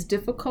 It is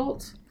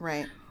difficult.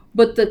 Right.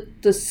 But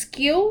the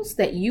skills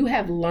that you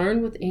have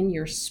learned within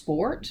your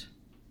sport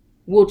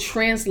will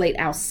translate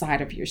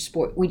outside of your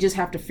sport. We just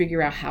have to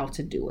figure out how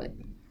to do it.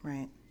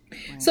 Right.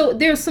 Right. So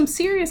there's some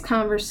serious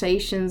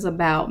conversations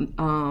about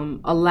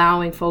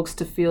allowing folks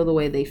to feel the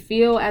way they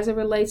feel as it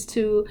relates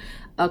to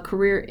a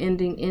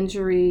career-ending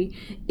injury.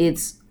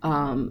 It's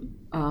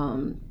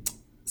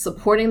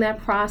supporting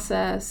that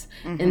process,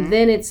 and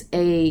then it's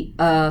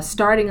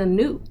starting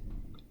anew.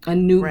 a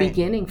new Right.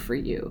 beginning for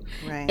you.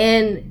 Right.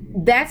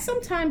 And that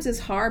sometimes is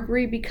hard,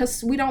 Bree,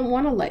 because we don't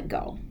want to let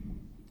go.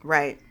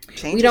 Right.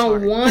 Change We is don't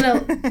hard.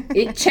 want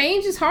to,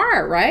 change is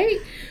hard, right?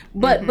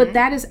 But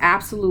that is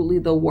absolutely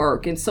the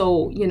work. And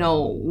so,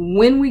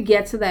 when we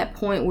get to that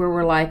point where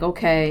we're like,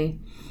 okay,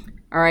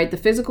 all right, the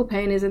physical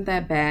pain isn't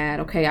that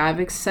bad. Okay, I've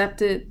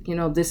accepted,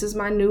 this is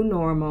my new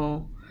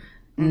normal.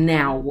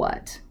 Now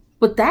what?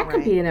 But that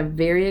could be in a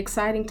very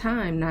exciting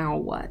time. Now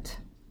what?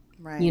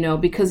 Right.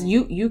 Because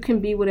you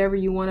can be whatever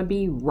you want to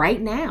be right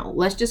now.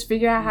 Let's just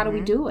figure out how do we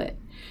do it.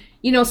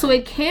 So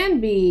it can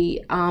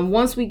be,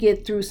 once we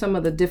get through some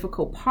of the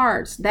difficult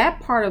parts, that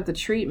part of the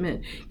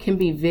treatment can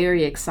be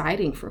very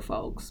exciting for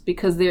folks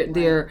because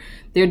they're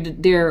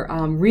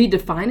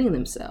redefining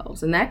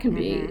themselves, and that can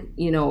be,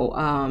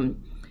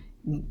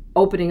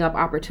 opening up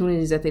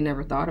opportunities that they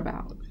never thought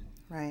about.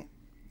 Right.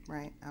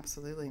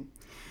 Absolutely.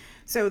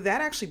 So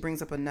that actually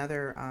brings up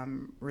another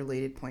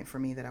related point for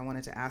me that I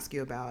wanted to ask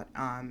you about,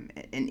 and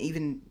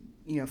even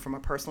from a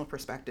personal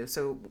perspective.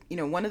 So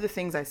one of the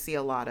things I see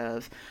a lot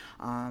of,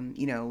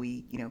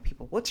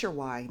 people, what's your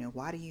why?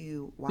 Why do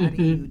you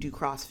do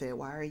CrossFit?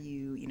 Why are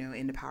you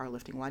into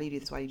powerlifting? Why do you do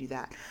this? Why do you do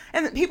that?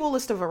 And then people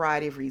list a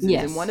variety of reasons.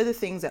 Yes. And one of the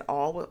things that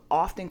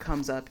often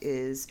comes up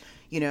is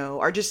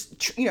or just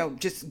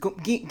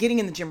getting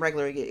in the gym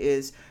regularly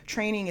is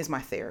training is my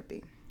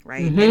therapy,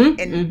 right?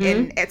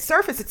 And at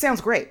surface it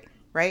sounds great.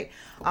 Right.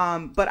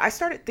 But I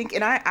started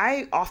thinking, and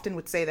I often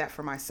would say that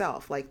for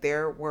myself, like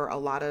there were a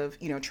lot of,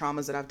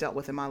 traumas that I've dealt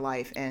with in my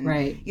life, and,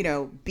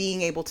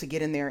 being able to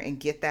get in there and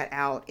get that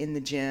out in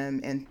the gym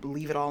and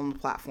leave it all on the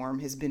platform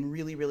has been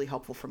really, really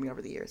helpful for me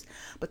over the years.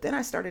 But then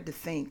I started to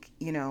think,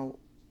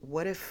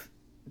 what if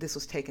this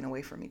was taken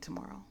away from me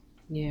tomorrow?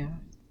 Yeah.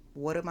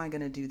 What am I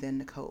going to do then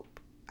to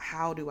cope?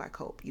 How do I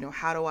cope?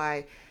 How do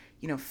I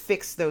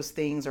fix those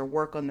things or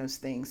work on those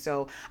things?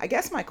 So I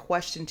guess my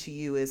question to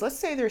you is, let's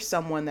say there's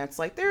someone that's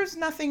like, there's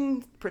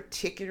nothing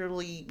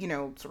particularly,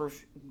 sort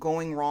of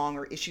going wrong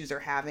or issues they're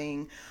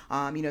having.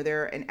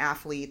 They're an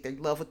athlete. They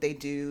love what they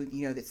do.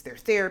 It's their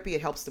therapy. It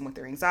helps them with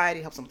their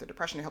anxiety, it helps them with their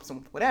depression, it helps them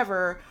with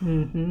whatever.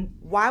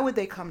 Why would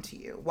they come to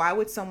you? Why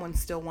would someone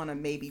still want to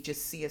maybe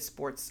just see a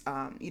sports,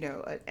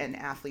 an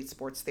athlete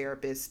sports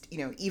therapist,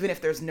 even if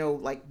there's no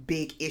like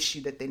big issue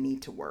that they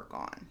need to work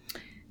on?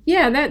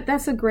 Yeah,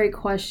 that's a great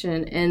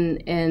question,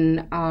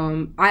 and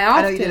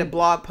I know you did a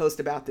blog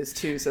post about this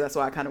too, so that's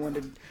why I kind of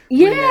wanted to.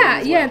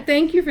 Yeah,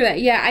 thank you for that.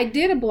 Yeah, I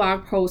did a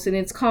blog post, and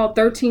it's called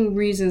 13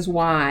 Reasons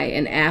Why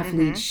an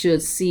Athlete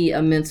Should See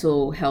a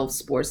Mental Health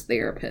Sports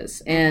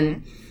Therapist,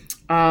 and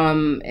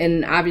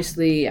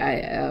obviously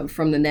I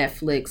from the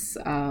Netflix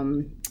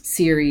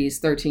series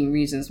 13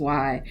 Reasons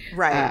Why,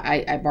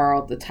 I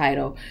borrowed the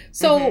title.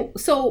 So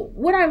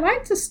what I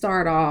like to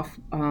start off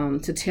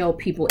to tell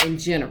people in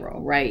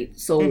general, right?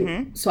 So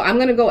I'm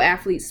going to go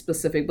athlete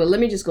specific, but let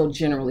me just go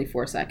generally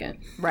for a second.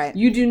 Right.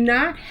 You do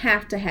not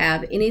have to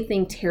have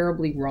anything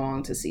terribly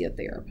wrong to see a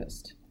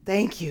therapist.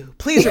 Thank you.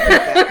 Please repeat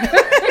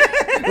that.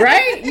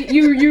 Right?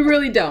 You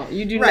really don't.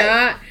 You do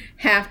not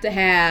have to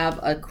have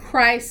a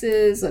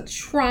crisis, a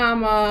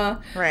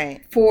trauma,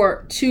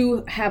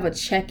 to have a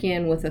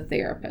check-in with a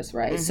therapist,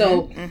 right?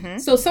 So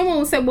someone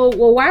will say, well,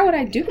 why would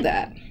I do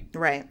that?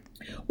 Right.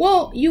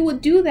 Well, you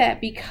would do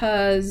that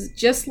because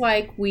just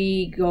like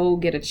we go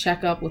get a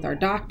checkup with our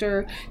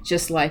doctor,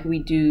 just like we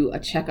do a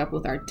checkup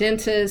with our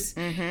dentist,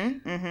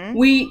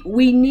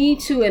 we need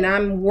to, and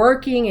I'm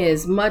working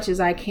as much as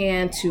I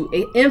can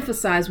to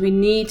emphasize, we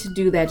need to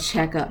do that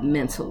checkup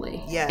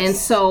mentally. Yes. And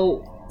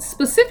so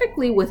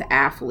specifically with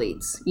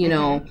athletes,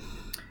 a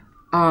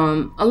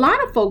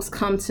lot of folks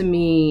come to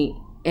me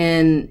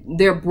and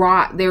they're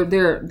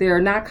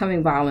not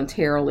coming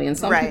voluntarily, and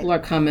some people are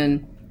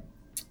coming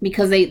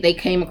because they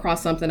came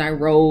across something I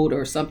wrote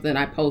or something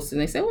I posted,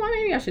 and they say, well,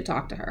 maybe I should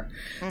talk to her.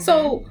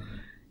 So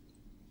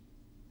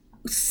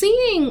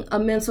seeing a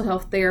mental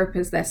health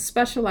therapist that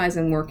specializes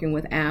in working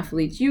with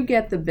athletes, you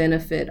get the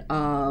benefit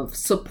of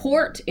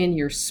support in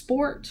your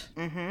sport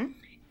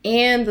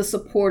and the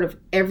support of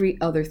every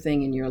other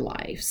thing in your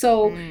life.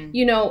 So,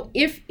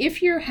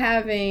 if you're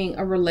having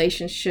a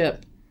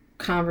relationship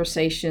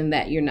conversation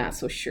that you're not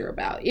so sure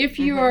about, if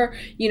you're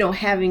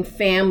having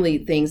family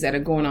things that are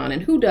going on,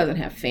 and who doesn't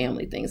have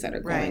family things that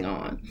are going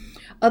on,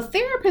 a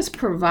therapist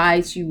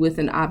provides you with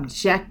an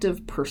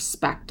objective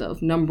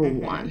perspective, number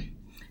one.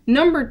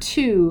 Number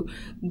two,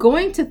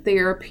 going to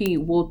therapy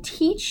will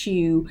teach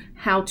you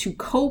how to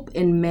cope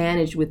and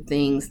manage with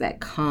things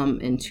that come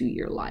into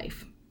your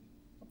life.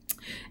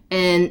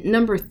 And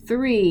number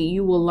three,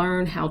 you will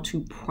learn how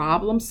to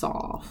problem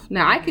solve.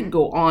 Now, I could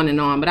go on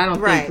and on, but I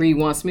don't think Bree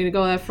wants me to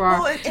go that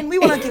far. Well, and we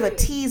want to give a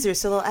teaser,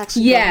 so they'll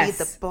actually read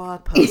the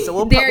blog post. So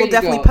we'll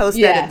definitely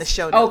post that in the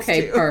show notes too.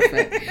 Okay,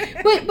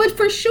 perfect. But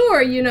for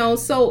sure,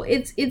 so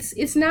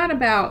it's not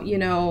about,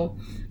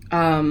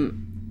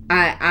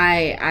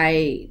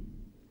 I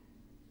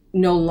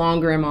no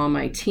longer am on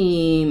my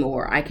team,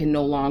 or I can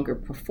no longer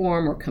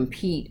perform or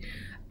compete.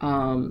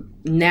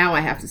 now I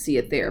have to see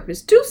a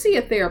therapist. Do see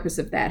a therapist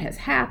if that has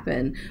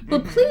happened,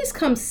 but please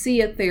come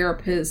see a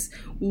therapist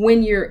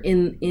when you're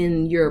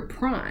in your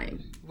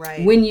prime.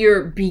 Right. When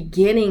you're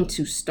beginning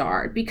to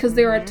start, because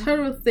there are a ton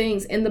of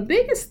things, and the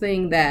biggest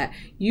thing that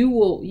you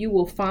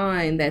will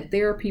find that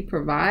therapy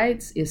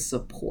provides is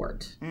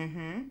support.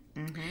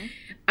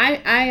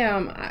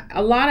 I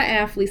a lot of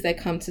athletes that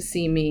come to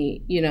see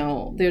me,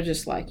 they're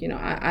just like,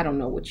 I don't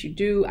know what you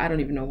do. I don't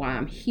even know why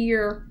I'm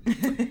here.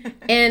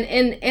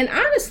 and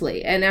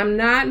honestly, and I'm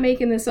not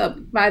making this up,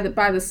 by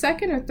the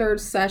second or third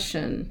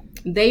session,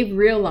 they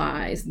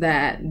realize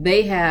that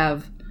they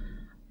have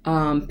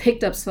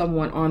picked up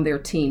someone on their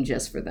team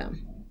just for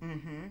them.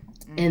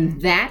 And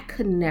that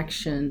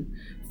connection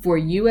for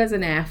you as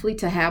an athlete,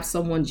 to have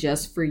someone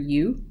just for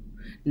you,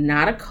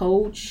 not a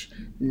coach,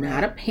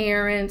 not a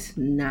parent,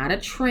 not a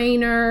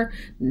trainer,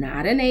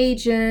 not an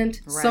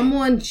agent,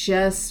 someone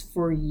just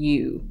for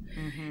you.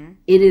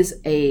 It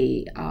is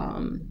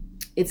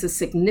it's a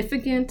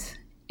significant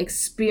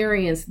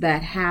experience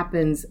that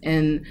happens.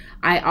 And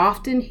I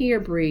often hear,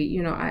 Bree,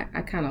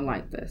 I kind of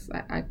like this.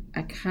 I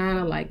kind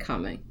of like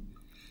coming.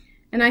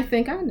 And I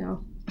think I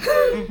know. Because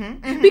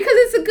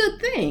it's a good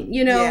thing,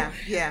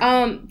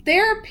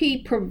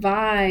 therapy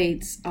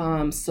provides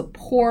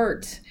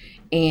support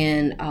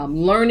and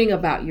learning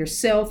about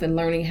yourself and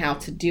learning how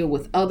to deal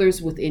with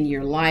others within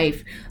your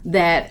life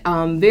that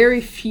very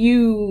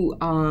few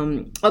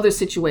other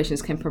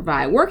situations can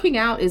provide. Working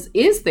out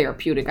is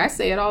therapeutic. I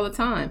say it all the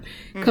time.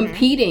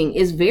 Competing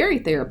is very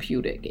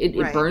therapeutic. It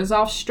burns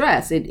off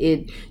stress.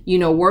 It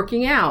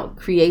working out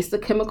creates the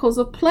chemicals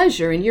of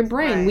pleasure in your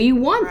brain. We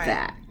want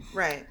that.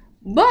 Right.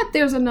 But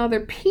there's another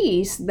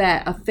piece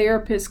that a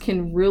therapist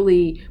can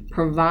really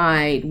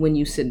provide when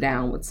you sit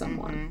down with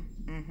someone.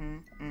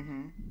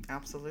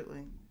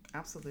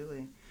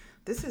 Absolutely.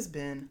 This has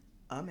been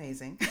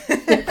amazing.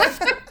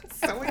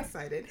 So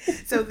excited.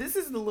 So this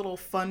is the little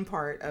fun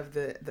part of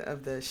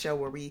the show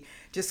where we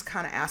just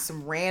kind of ask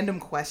some random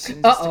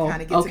questions just to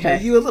kind of get to know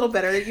you a little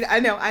better. I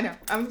know.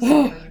 I'm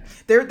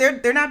just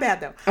they're not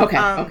bad though.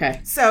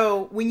 Okay.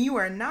 So when you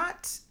are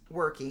not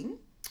working,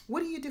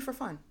 what do you do for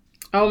fun?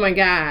 Oh my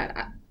God.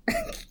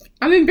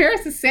 I'm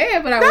embarrassed to say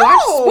it, but I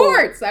watch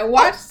sports. Well,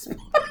 that's fun.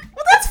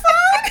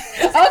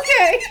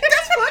 Okay.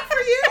 That's fun for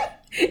you.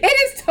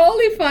 It is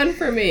totally fun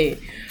for me.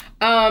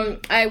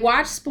 I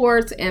watch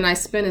sports and I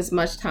spend as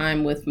much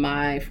time with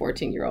my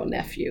 14-year-old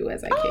nephew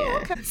as I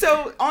can. Okay.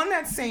 So on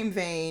that same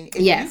vein,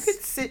 if you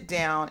could sit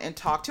down and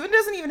talk to, it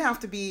doesn't even have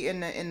to be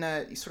in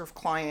a sort of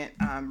client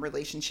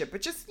relationship,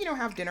 but just,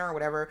 have dinner or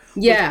whatever.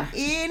 Yeah. With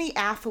any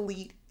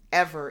athlete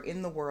ever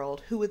in the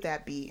world, who would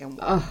that be and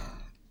why?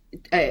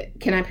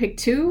 Can I pick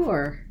two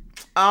or?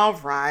 All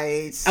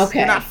right. Okay.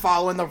 You're not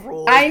following the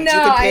rules. I know.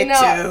 You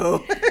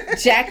can pick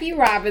two. Jackie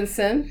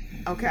Robinson.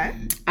 Okay.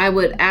 I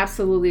would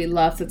absolutely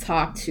love to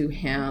talk to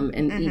him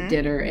and eat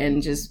dinner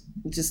and just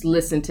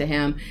listen to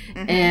him.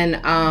 And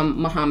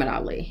Muhammad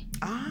Ali.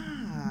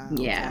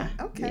 Yeah.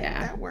 Okay. Yeah.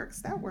 That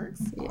works.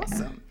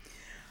 Awesome.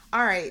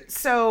 All right.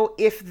 So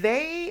if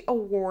they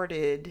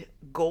awarded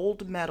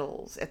gold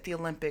medals at the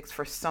Olympics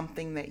for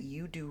something that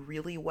you do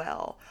really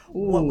well,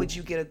 what would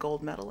you get a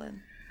gold medal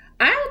in?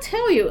 I'll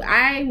tell you,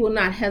 I will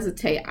not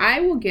hesitate. I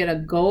will get a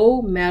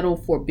gold medal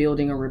for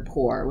building a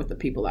rapport with the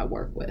people I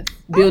work with.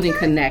 Building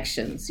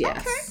connections, yes.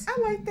 Okay, I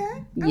like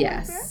that.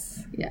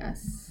 Yes.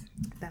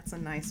 That's a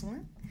nice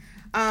one.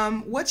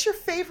 What's your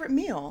favorite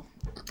meal?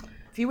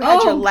 If you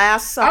had your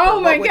last supper,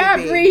 what would it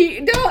be? Bree,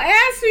 don't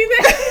ask me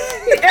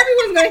that.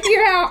 Everyone's going to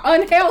hear how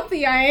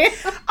unhealthy I am.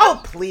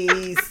 Oh,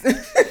 please.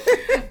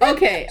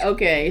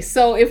 Okay.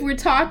 So if we're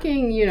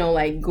talking,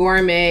 like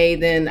gourmet,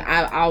 then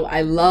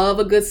I love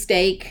a good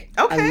steak.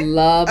 Okay. I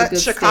love a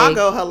good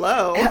Chicago, steak.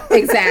 hello.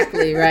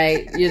 Exactly,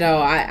 right.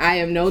 I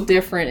am no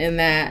different in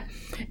that.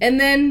 And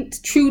then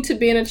true to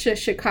being a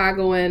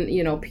Chicagoan,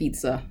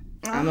 pizza.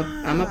 I'm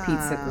a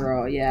pizza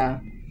girl, yeah.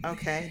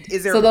 Okay.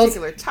 Is there a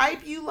particular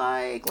type you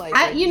like?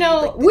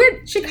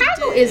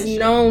 Chicago is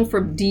known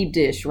for deep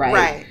dish,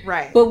 right?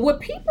 Right. But what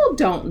people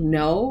don't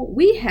know,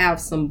 we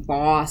have some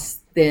boss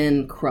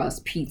thin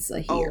crust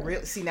pizza here. Oh,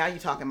 really? See, now you're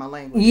talking my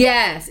language.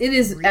 Yes, it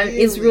is. Really?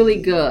 It's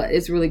really good.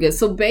 It's really good.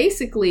 So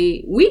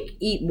basically, we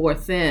eat more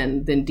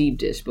thin than deep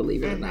dish,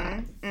 believe it or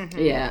not.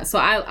 Yeah. So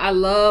I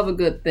love a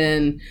good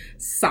thin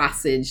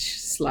sausage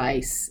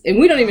slice. And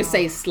we don't even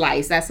say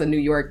slice. That's a New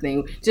York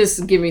thing.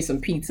 Just give me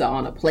some pizza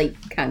on a plate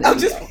kind of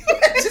deal.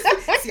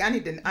 See, I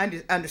need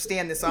to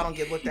understand this so I don't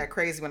get looked at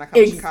crazy when I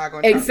come to Chicago.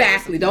 And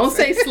exactly. Don't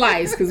say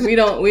slice because we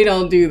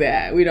don't do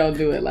that. We don't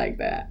do it like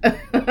that.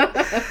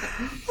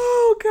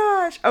 Oh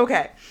gosh.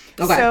 Okay.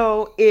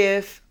 So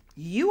if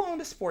you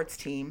owned a sports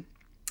team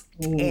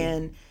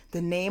and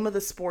the name of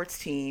the sports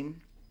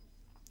team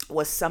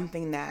was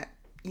something that,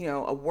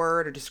 a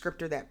word or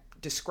descriptor that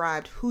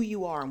described who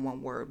you are in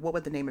one word, what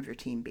would the name of your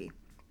team be?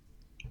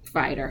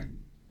 Fighter.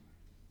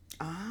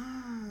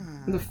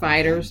 The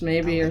Fighters,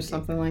 maybe, or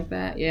something like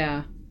that.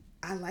 Yeah.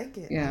 I like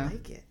it. Yeah. I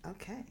like it.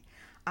 Okay.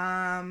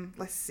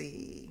 Let's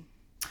see.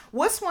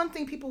 What's one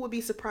thing people would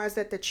be surprised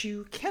at that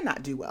you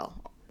cannot do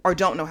well? or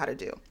don't know how to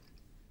do?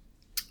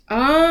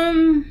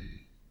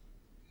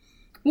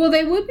 Well,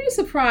 they would be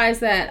surprised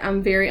that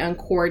I'm very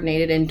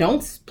uncoordinated and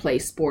don't play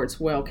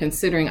sports well,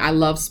 considering I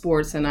love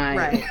sports and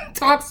I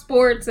talk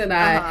sports and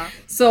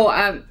so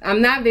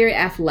I'm not very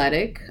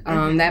athletic.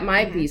 That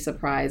might be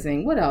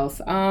surprising. What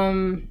else? I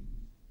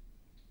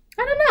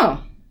don't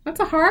know. That's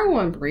a hard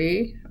one,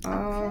 Bree. Okay.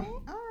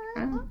 All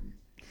right.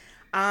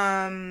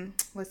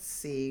 Let's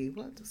see.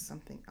 What is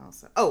something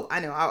else? Oh, I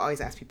know. I always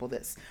ask people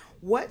this.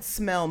 What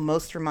smell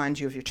most reminds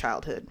you of your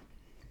childhood?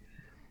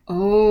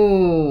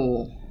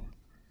 Oh,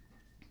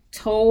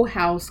 Toll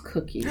House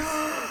cookies.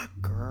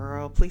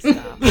 Girl, please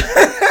stop.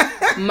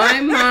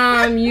 My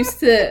mom used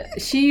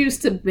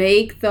to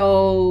bake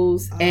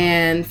those,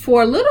 and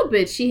for a little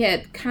bit she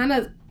had kind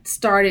of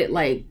started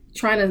like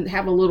trying to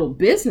have a little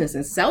business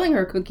and selling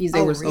her cookies.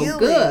 They were so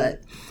good.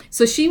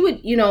 So she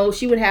would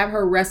have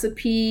her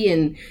recipe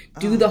and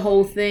do the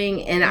whole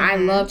thing. And I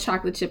love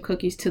chocolate chip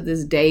cookies to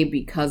this day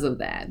because of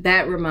that.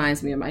 That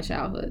reminds me of my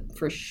childhood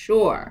for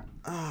sure.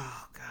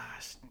 Oh,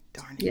 gosh.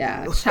 Darn it.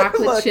 Yeah.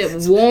 Chocolate chip,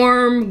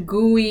 warm,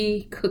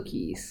 gooey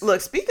cookies.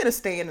 Look, speaking of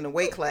staying in the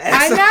weight class.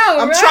 I know,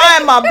 I'm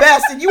trying my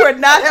best and you are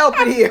not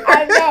helping here.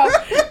 I know.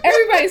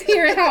 Everybody's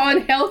hearing how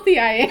unhealthy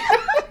I am.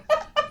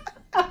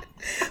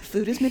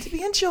 Food is meant to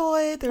be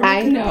enjoyed.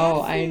 I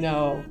know.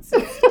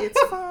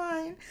 It's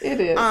fine. It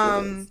is.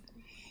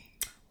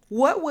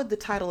 What would the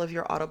title of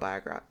your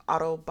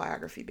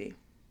autobiography be?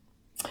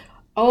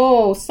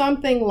 Oh,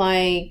 something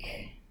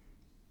like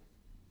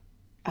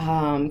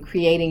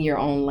creating your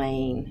own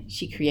lane.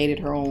 She created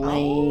her own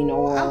lane,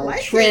 or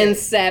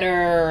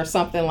trendsetter, or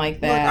something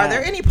like that. Look, are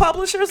there any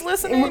publishers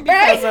listening?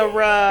 Because of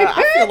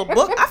I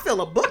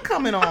feel a book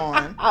coming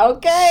on.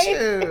 Okay.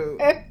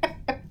 Shoot.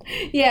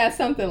 Yeah,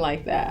 something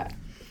like that.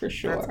 For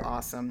sure. That's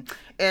awesome.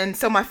 And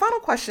so my final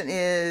question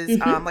is,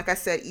 like I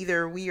said,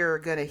 either we are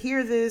going to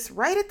hear this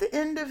right at the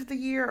end of the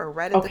year or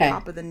right at the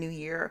top of the new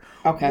year.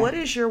 Okay. What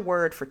is your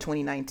word for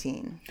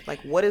 2019?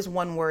 Like, what is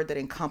one word that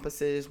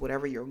encompasses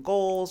whatever your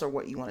goals or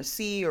what you want to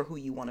see or who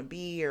you want to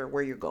be or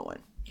where you're going?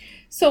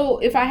 So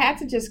if I had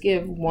to just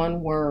give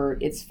one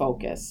word, it's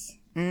focus.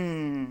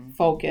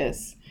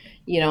 Focus.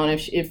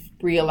 And if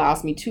Bree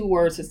allows me 2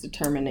 words, it's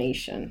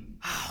determination.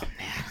 Oh,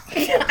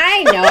 Natalie.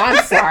 I know.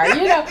 I'm sorry.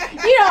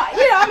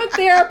 I'm a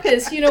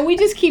therapist. We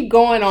just keep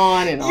going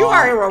on and on. You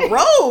are a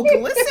rogue.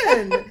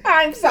 Listen.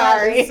 I'm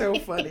sorry. That is so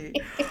funny.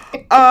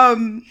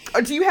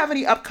 Do you have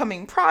any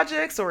upcoming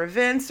projects or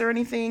events or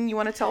anything you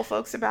want to tell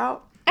folks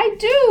about? I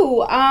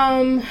do.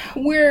 I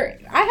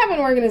have an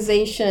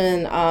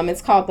organization.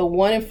 It's called the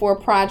 1 in 4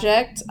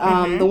 Project.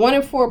 The 1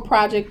 in 4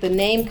 Project, the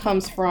name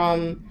comes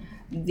from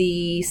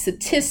the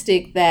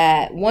statistic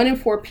that 1 in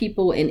 4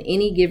 people in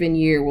any given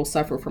year will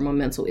suffer from a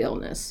mental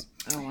illness.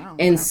 Oh, wow.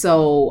 And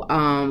so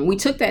we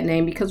took that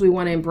name because we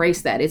want to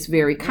embrace that. It's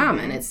very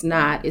common. It's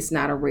not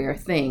a rare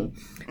thing.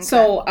 Okay.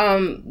 So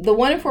the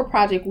 1 in 4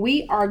 Project,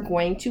 we are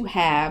going to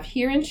have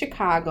here in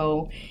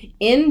Chicago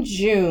in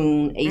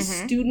June a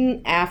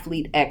student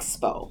athlete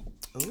expo.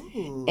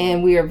 Ooh.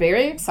 And we are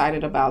very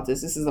excited about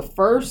this. This is the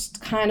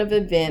first kind of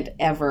event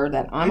ever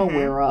that I'm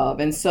aware of.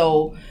 And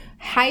so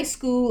high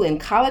school and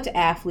college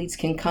athletes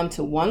can come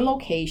to one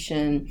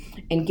location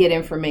and get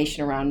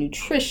information around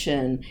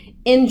nutrition,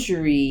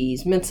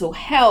 injuries, mental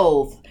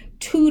health,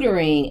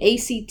 tutoring,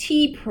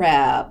 ACT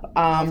prep,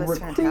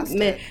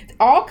 recruitment,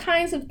 all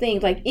kinds of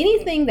things, like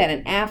anything that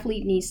an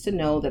athlete needs to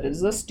know that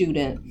is a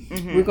student.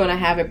 We're going to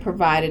have it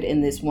provided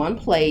in this one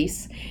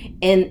place.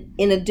 And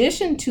in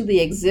addition to the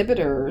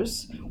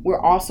exhibitors,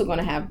 we're also going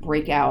to have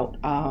breakout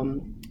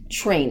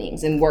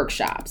trainings and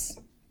workshops.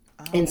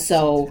 And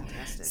so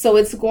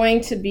it's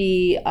going to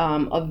be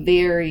a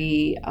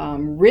very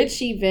rich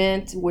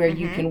event where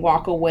you can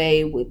walk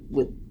away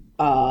with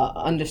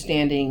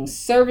understanding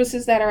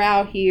services that are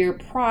out here,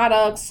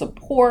 products,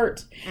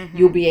 support.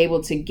 You'll be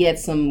able to get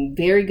some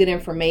very good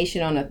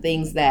information on the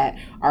things that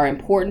are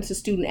important to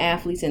student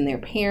athletes and their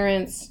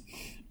parents.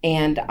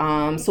 And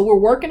so we're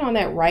working on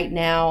that right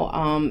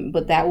now,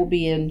 but that will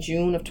be in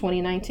June of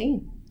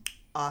 2019.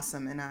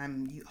 Awesome. And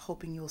I'm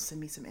hoping you'll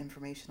send me some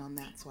information on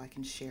that so I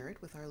can share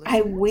it with our listeners.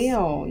 I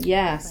will.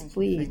 Yes,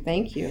 please.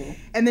 Thank you.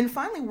 And then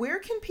finally, where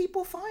can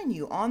people find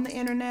you? On the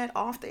internet,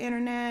 off the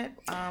internet?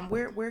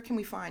 Where can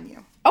we find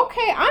you?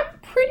 Okay, I'm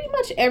pretty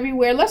much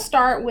everywhere. Let's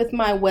start with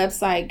my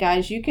website,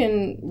 guys. You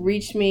can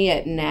reach me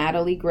at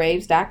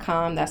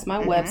nataliegraves.com. That's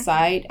my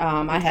website.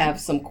 I have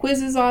some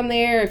quizzes on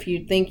there. If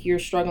you think you're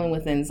struggling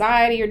with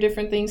anxiety or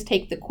different things,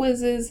 take the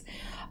quizzes.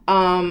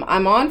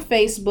 I'm on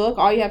Facebook.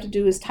 All you have to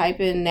do is type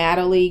in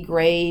Natalie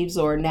Graves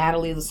or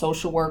Natalie the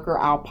social worker.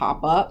 I'll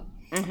pop up.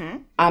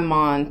 I'm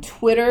on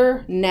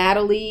Twitter,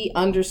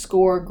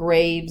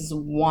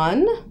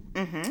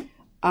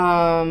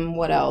 Natalie_Graves1.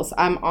 What else?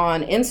 I'm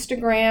on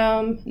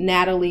Instagram,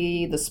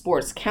 Natalie the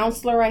sports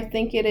counselor, I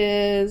think it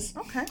is.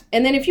 Okay.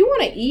 And then if you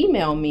want to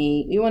email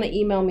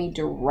me,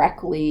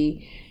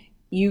 directly,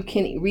 you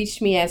can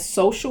reach me at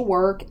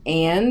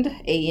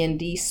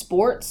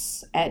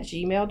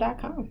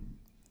socialworkandandsports@gmail.com.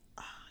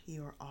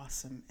 You are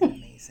awesome and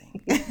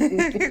amazing.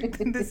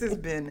 This has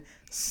been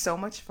so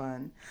much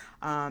fun.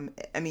 I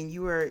mean,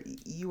 you are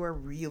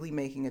really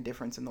making a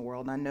difference in the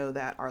world. And I know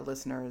that our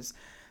listeners,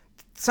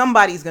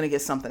 somebody's going to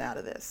get something out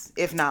of this,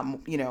 if not,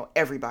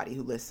 everybody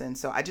who listens.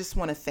 So I just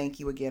want to thank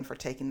you again for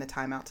taking the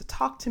time out to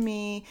talk to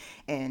me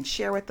and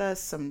share with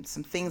us some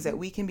things that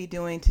we can be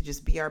doing to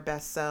just be our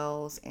best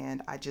selves.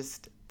 And I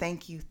just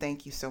thank you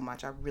so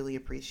much. I really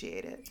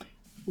appreciate it.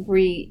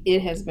 Bree, it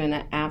has been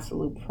an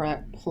absolute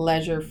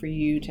pleasure for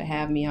you to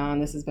have me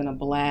on. This has been a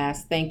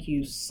blast. Thank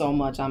you so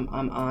much. I'm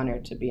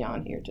honored to be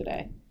on here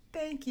today.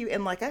 Thank you.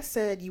 And like I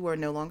said, you are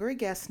no longer a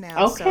guest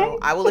now. Okay. So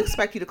I will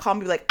expect you to call me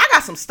and be like, I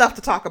got some stuff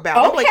to talk about.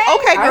 Okay. I'm like,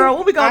 okay, girl,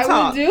 what we going to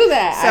talk? I will do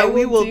that. So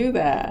we will do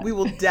that. We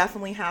will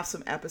definitely have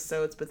some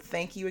episodes, but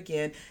thank you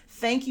again.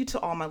 Thank you to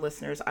all my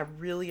listeners. I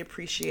really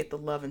appreciate the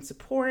love and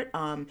support.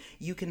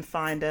 You can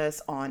find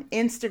us on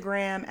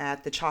Instagram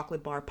at The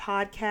Chocolate Bar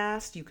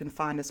Podcast. You can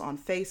find us on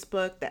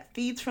Facebook. That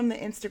feeds from the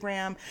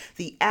Instagram.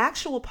 The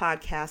actual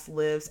podcast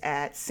lives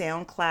at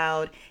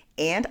SoundCloud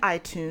and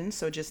iTunes,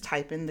 so just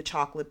type in The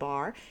Chocolate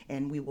Bar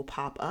and we will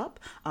pop up.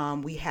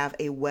 We have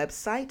a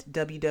website,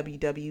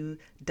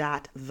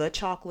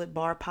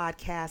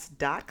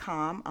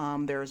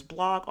 www.thechocolatebarpodcast.com. There's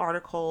blog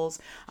articles,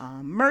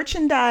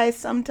 merchandise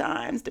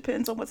sometimes,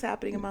 depends on what's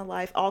happening in my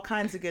life, all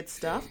kinds of good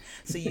stuff.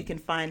 So you can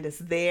find us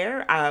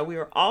there. We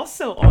are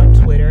also on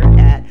Twitter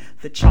at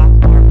The Choc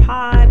Bar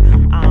Pod.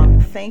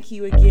 Thank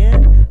you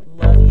again.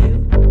 Love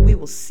you. We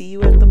will see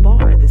you at the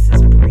bar. This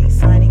is Bree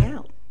signing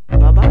out.